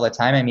pivots all the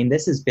time. I mean,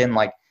 this has been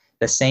like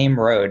the same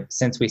road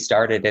since we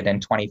started it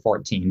in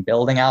 2014,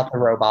 building out the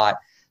robot.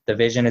 The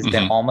vision has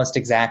been almost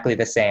exactly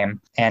the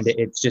same. And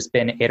it's just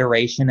been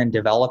iteration and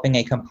developing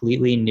a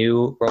completely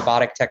new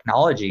robotic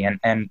technology.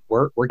 And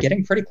we're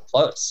getting pretty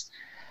close.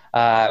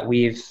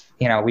 We've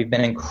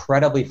been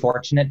incredibly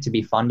fortunate to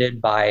be funded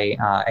by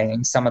I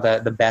think some of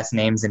the best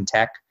names in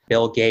tech,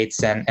 Bill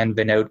Gates and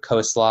Vinod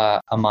Khosla,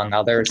 among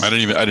others. I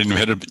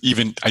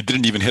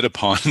didn't even hit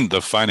upon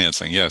the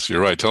financing. Yes,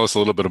 you're right. Tell us a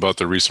little bit about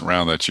the recent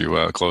round that you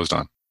closed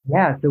on.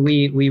 Yeah, so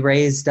we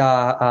raised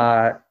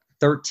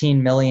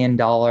 $13 million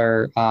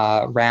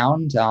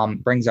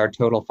round, brings our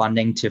total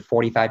funding to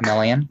 $45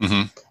 million.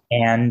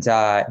 And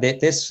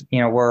this,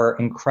 we're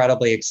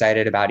incredibly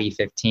excited about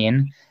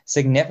E15,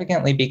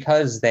 significantly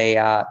because they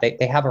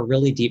have a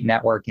really deep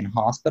network in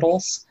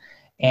hospitals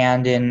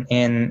and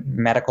in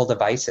medical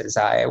devices.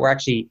 We're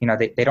actually,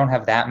 they don't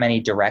have that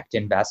many direct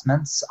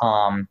investments.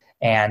 And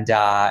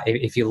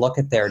if you look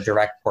at their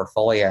direct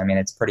portfolio, I mean,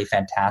 it's pretty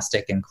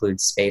fantastic.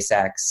 Includes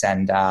SpaceX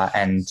and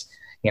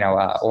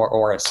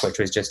Auris, which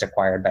was just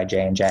acquired by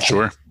J&J.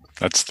 Sure.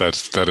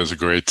 That is a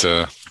great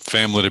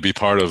family to be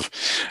part of.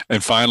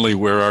 And finally,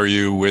 where are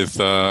you with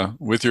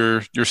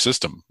your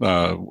system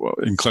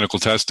in clinical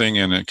testing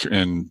and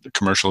in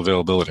commercial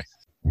availability?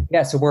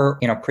 Yeah, so we're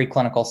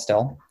preclinical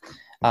still.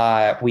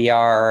 We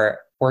are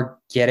We're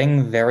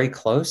getting very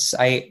close.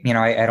 I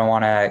don't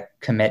want to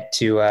commit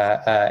to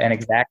an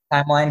exact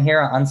timeline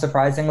here,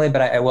 unsurprisingly,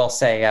 but I will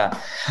say,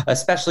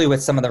 especially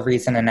with some of the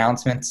recent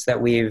announcements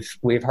that we've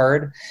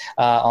heard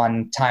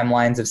on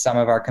timelines of some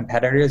of our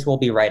competitors, we'll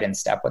be right in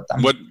step with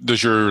them. What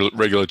does your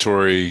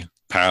regulatory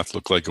path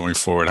look like going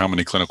forward? How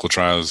many clinical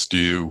trials do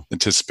you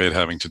anticipate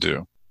having to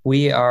do?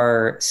 We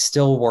are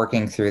still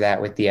working through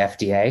that with the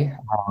FDA.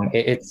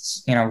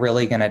 It's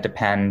really going to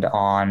depend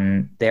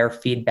on their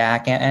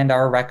feedback and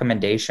our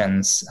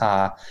recommendations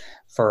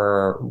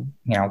for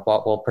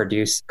what will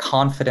produce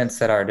confidence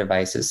that our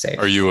device is safe.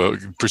 Are you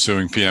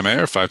pursuing PMA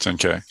or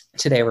 510K?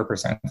 Today we're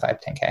pursuing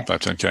 510K.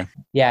 510K.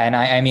 Yeah, and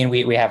I mean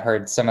we have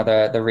heard some of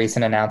the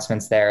recent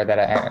announcements there that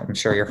I'm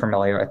sure you're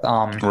familiar with.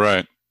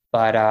 Right.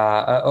 But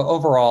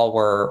overall,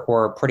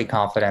 we're pretty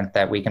confident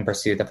that we can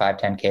pursue the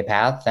 510K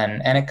path,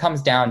 and it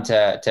comes down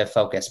to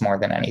focus more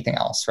than anything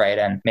else, right?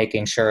 And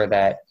making sure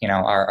that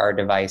our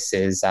device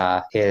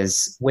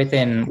is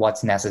within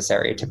what's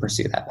necessary to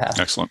pursue that path.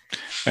 Excellent.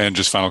 And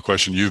just final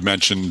question: you've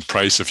mentioned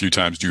price a few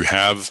times. Do you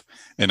have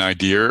an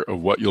idea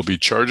of what you'll be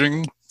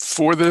charging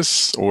for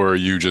this, or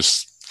you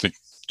just think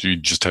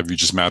have you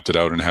just mapped it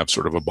out and have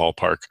sort of a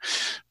ballpark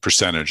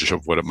percentage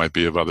of what it might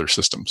be of other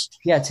systems?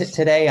 Yeah,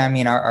 today, I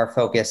mean, our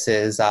focus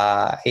is,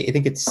 I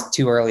think it's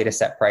too early to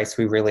set price.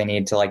 We really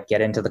need to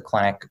get into the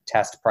clinic,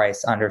 test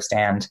price,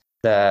 understand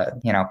the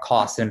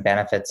costs and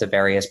benefits of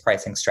various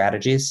pricing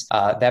strategies.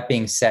 That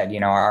being said,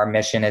 our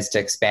mission is to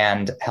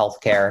expand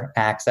healthcare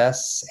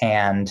access,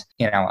 and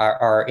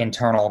our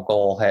internal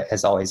goal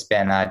has always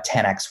been a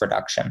 10x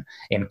reduction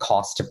in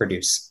cost to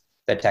produce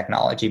the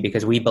technology,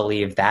 because we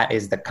believe that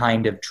is the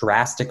kind of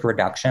drastic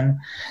reduction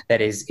that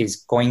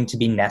is going to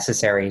be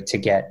necessary to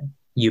get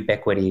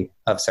ubiquity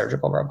of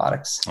surgical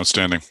robotics.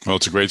 Outstanding. Well,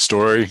 it's a great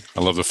story.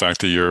 I love the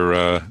fact that you're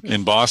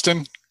in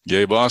Boston.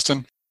 Yay,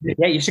 Boston.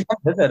 Yeah, you should come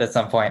visit at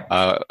some point.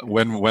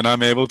 When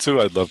I'm able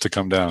to, I'd love to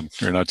come down.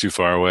 You're not too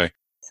far away.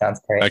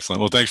 Sounds great. Excellent.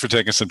 Well, thanks for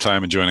taking some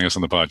time and joining us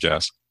on the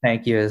podcast.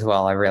 Thank you as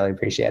well. I really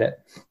appreciate it.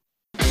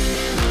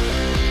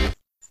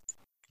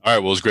 All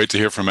right. Well, it's great to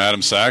hear from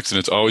Adam Sachs, and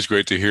it's always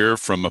great to hear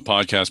from a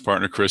podcast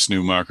partner, Chris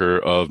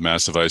Newmarker of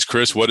Mass Device.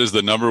 Chris, what is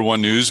the number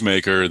one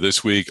newsmaker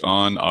this week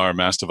on our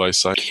Mass Device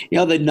site?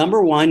 The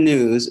number one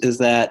news is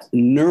that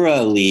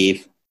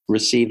Neuraleve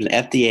received an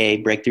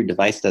FDA breakthrough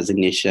device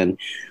designation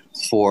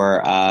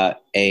for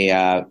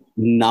a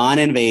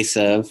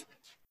non-invasive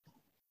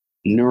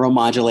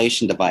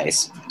neuromodulation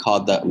device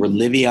called the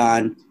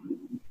Relivion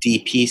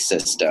DP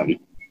system.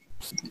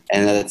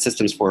 And that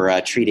system's for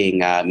treating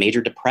major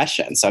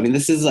depression. So, I mean,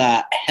 this is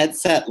a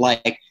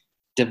headset-like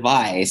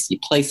device. You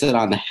place it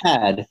on the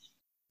head,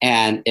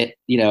 and it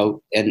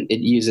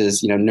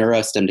uses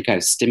neurostim to kind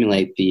of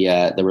stimulate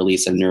the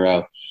release of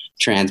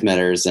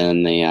neurotransmitters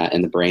in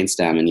the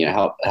brainstem, and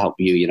help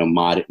you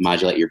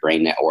modulate your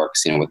brain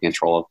networks with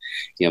control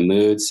of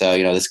mood. So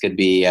this could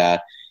be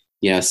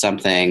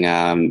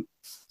something.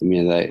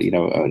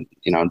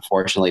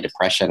 Unfortunately,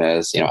 depression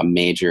is a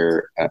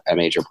major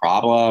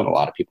problem. A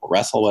lot of people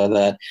wrestle with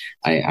it.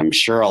 I'm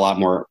sure a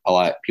lot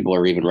of people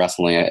are even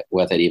wrestling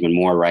with it even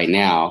more right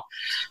now.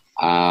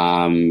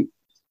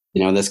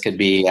 This could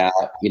be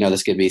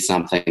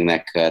something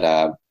that could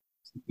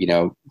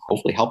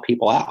hopefully help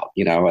people out.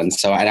 And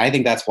I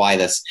think that's why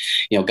this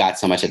got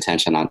so much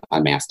attention on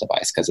Mass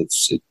Device, because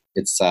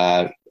it's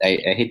I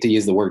hate to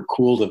use the word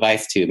cool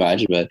device too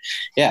much, but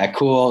yeah,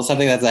 cool,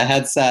 something that's a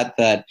headset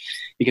that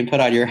you can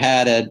put on your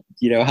head and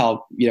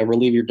help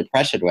relieve your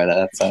depression with it.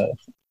 That's a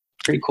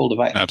pretty cool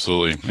device.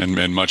 Absolutely,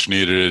 and much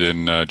needed,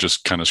 and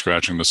just kind of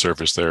scratching the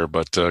surface there.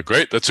 But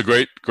great, that's a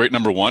great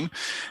number one,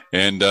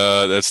 and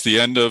that's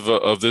the end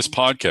of this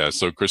podcast.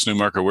 So, Chris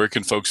Newmarker, where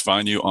can folks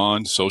find you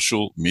on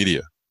social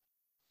media?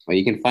 Well,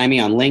 you can find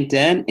me on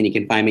LinkedIn, and you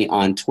can find me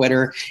on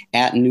Twitter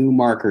at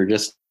Newmarker,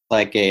 just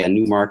like a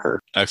new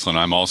marker. Excellent.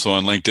 I'm also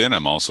on LinkedIn.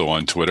 I'm also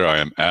on Twitter. I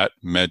am at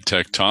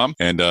MedTechTom.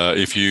 And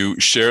if you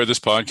share this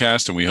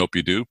podcast, and we hope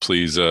you do,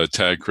 please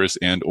tag Chris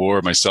and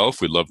or myself.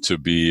 We'd love to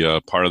be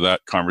part of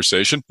that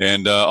conversation.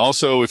 And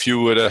also, if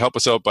you would help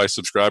us out by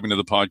subscribing to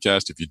the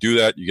podcast, if you do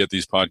that, you get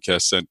these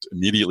podcasts sent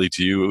immediately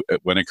to you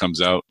when it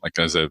comes out. Like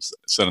as I've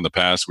said in the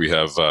past, we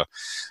have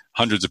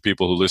hundreds of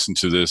people who listen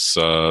to this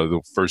the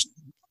first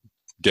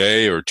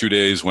day or 2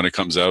 days when it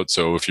comes out.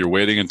 So if you're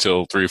waiting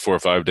until 3 or 4 or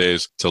 5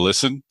 days to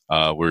listen,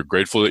 we're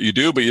grateful that you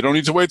do, but you don't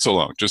need to wait so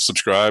long. Just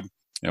subscribe,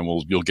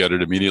 and you'll get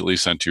it immediately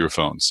sent to your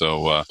phone.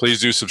 So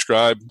please do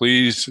subscribe.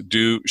 Please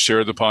do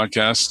share the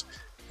podcast.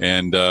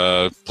 And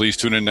please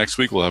tune in next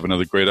week. We'll have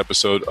another great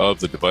episode of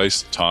the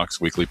Device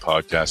Talks Weekly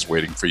podcast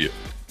waiting for you.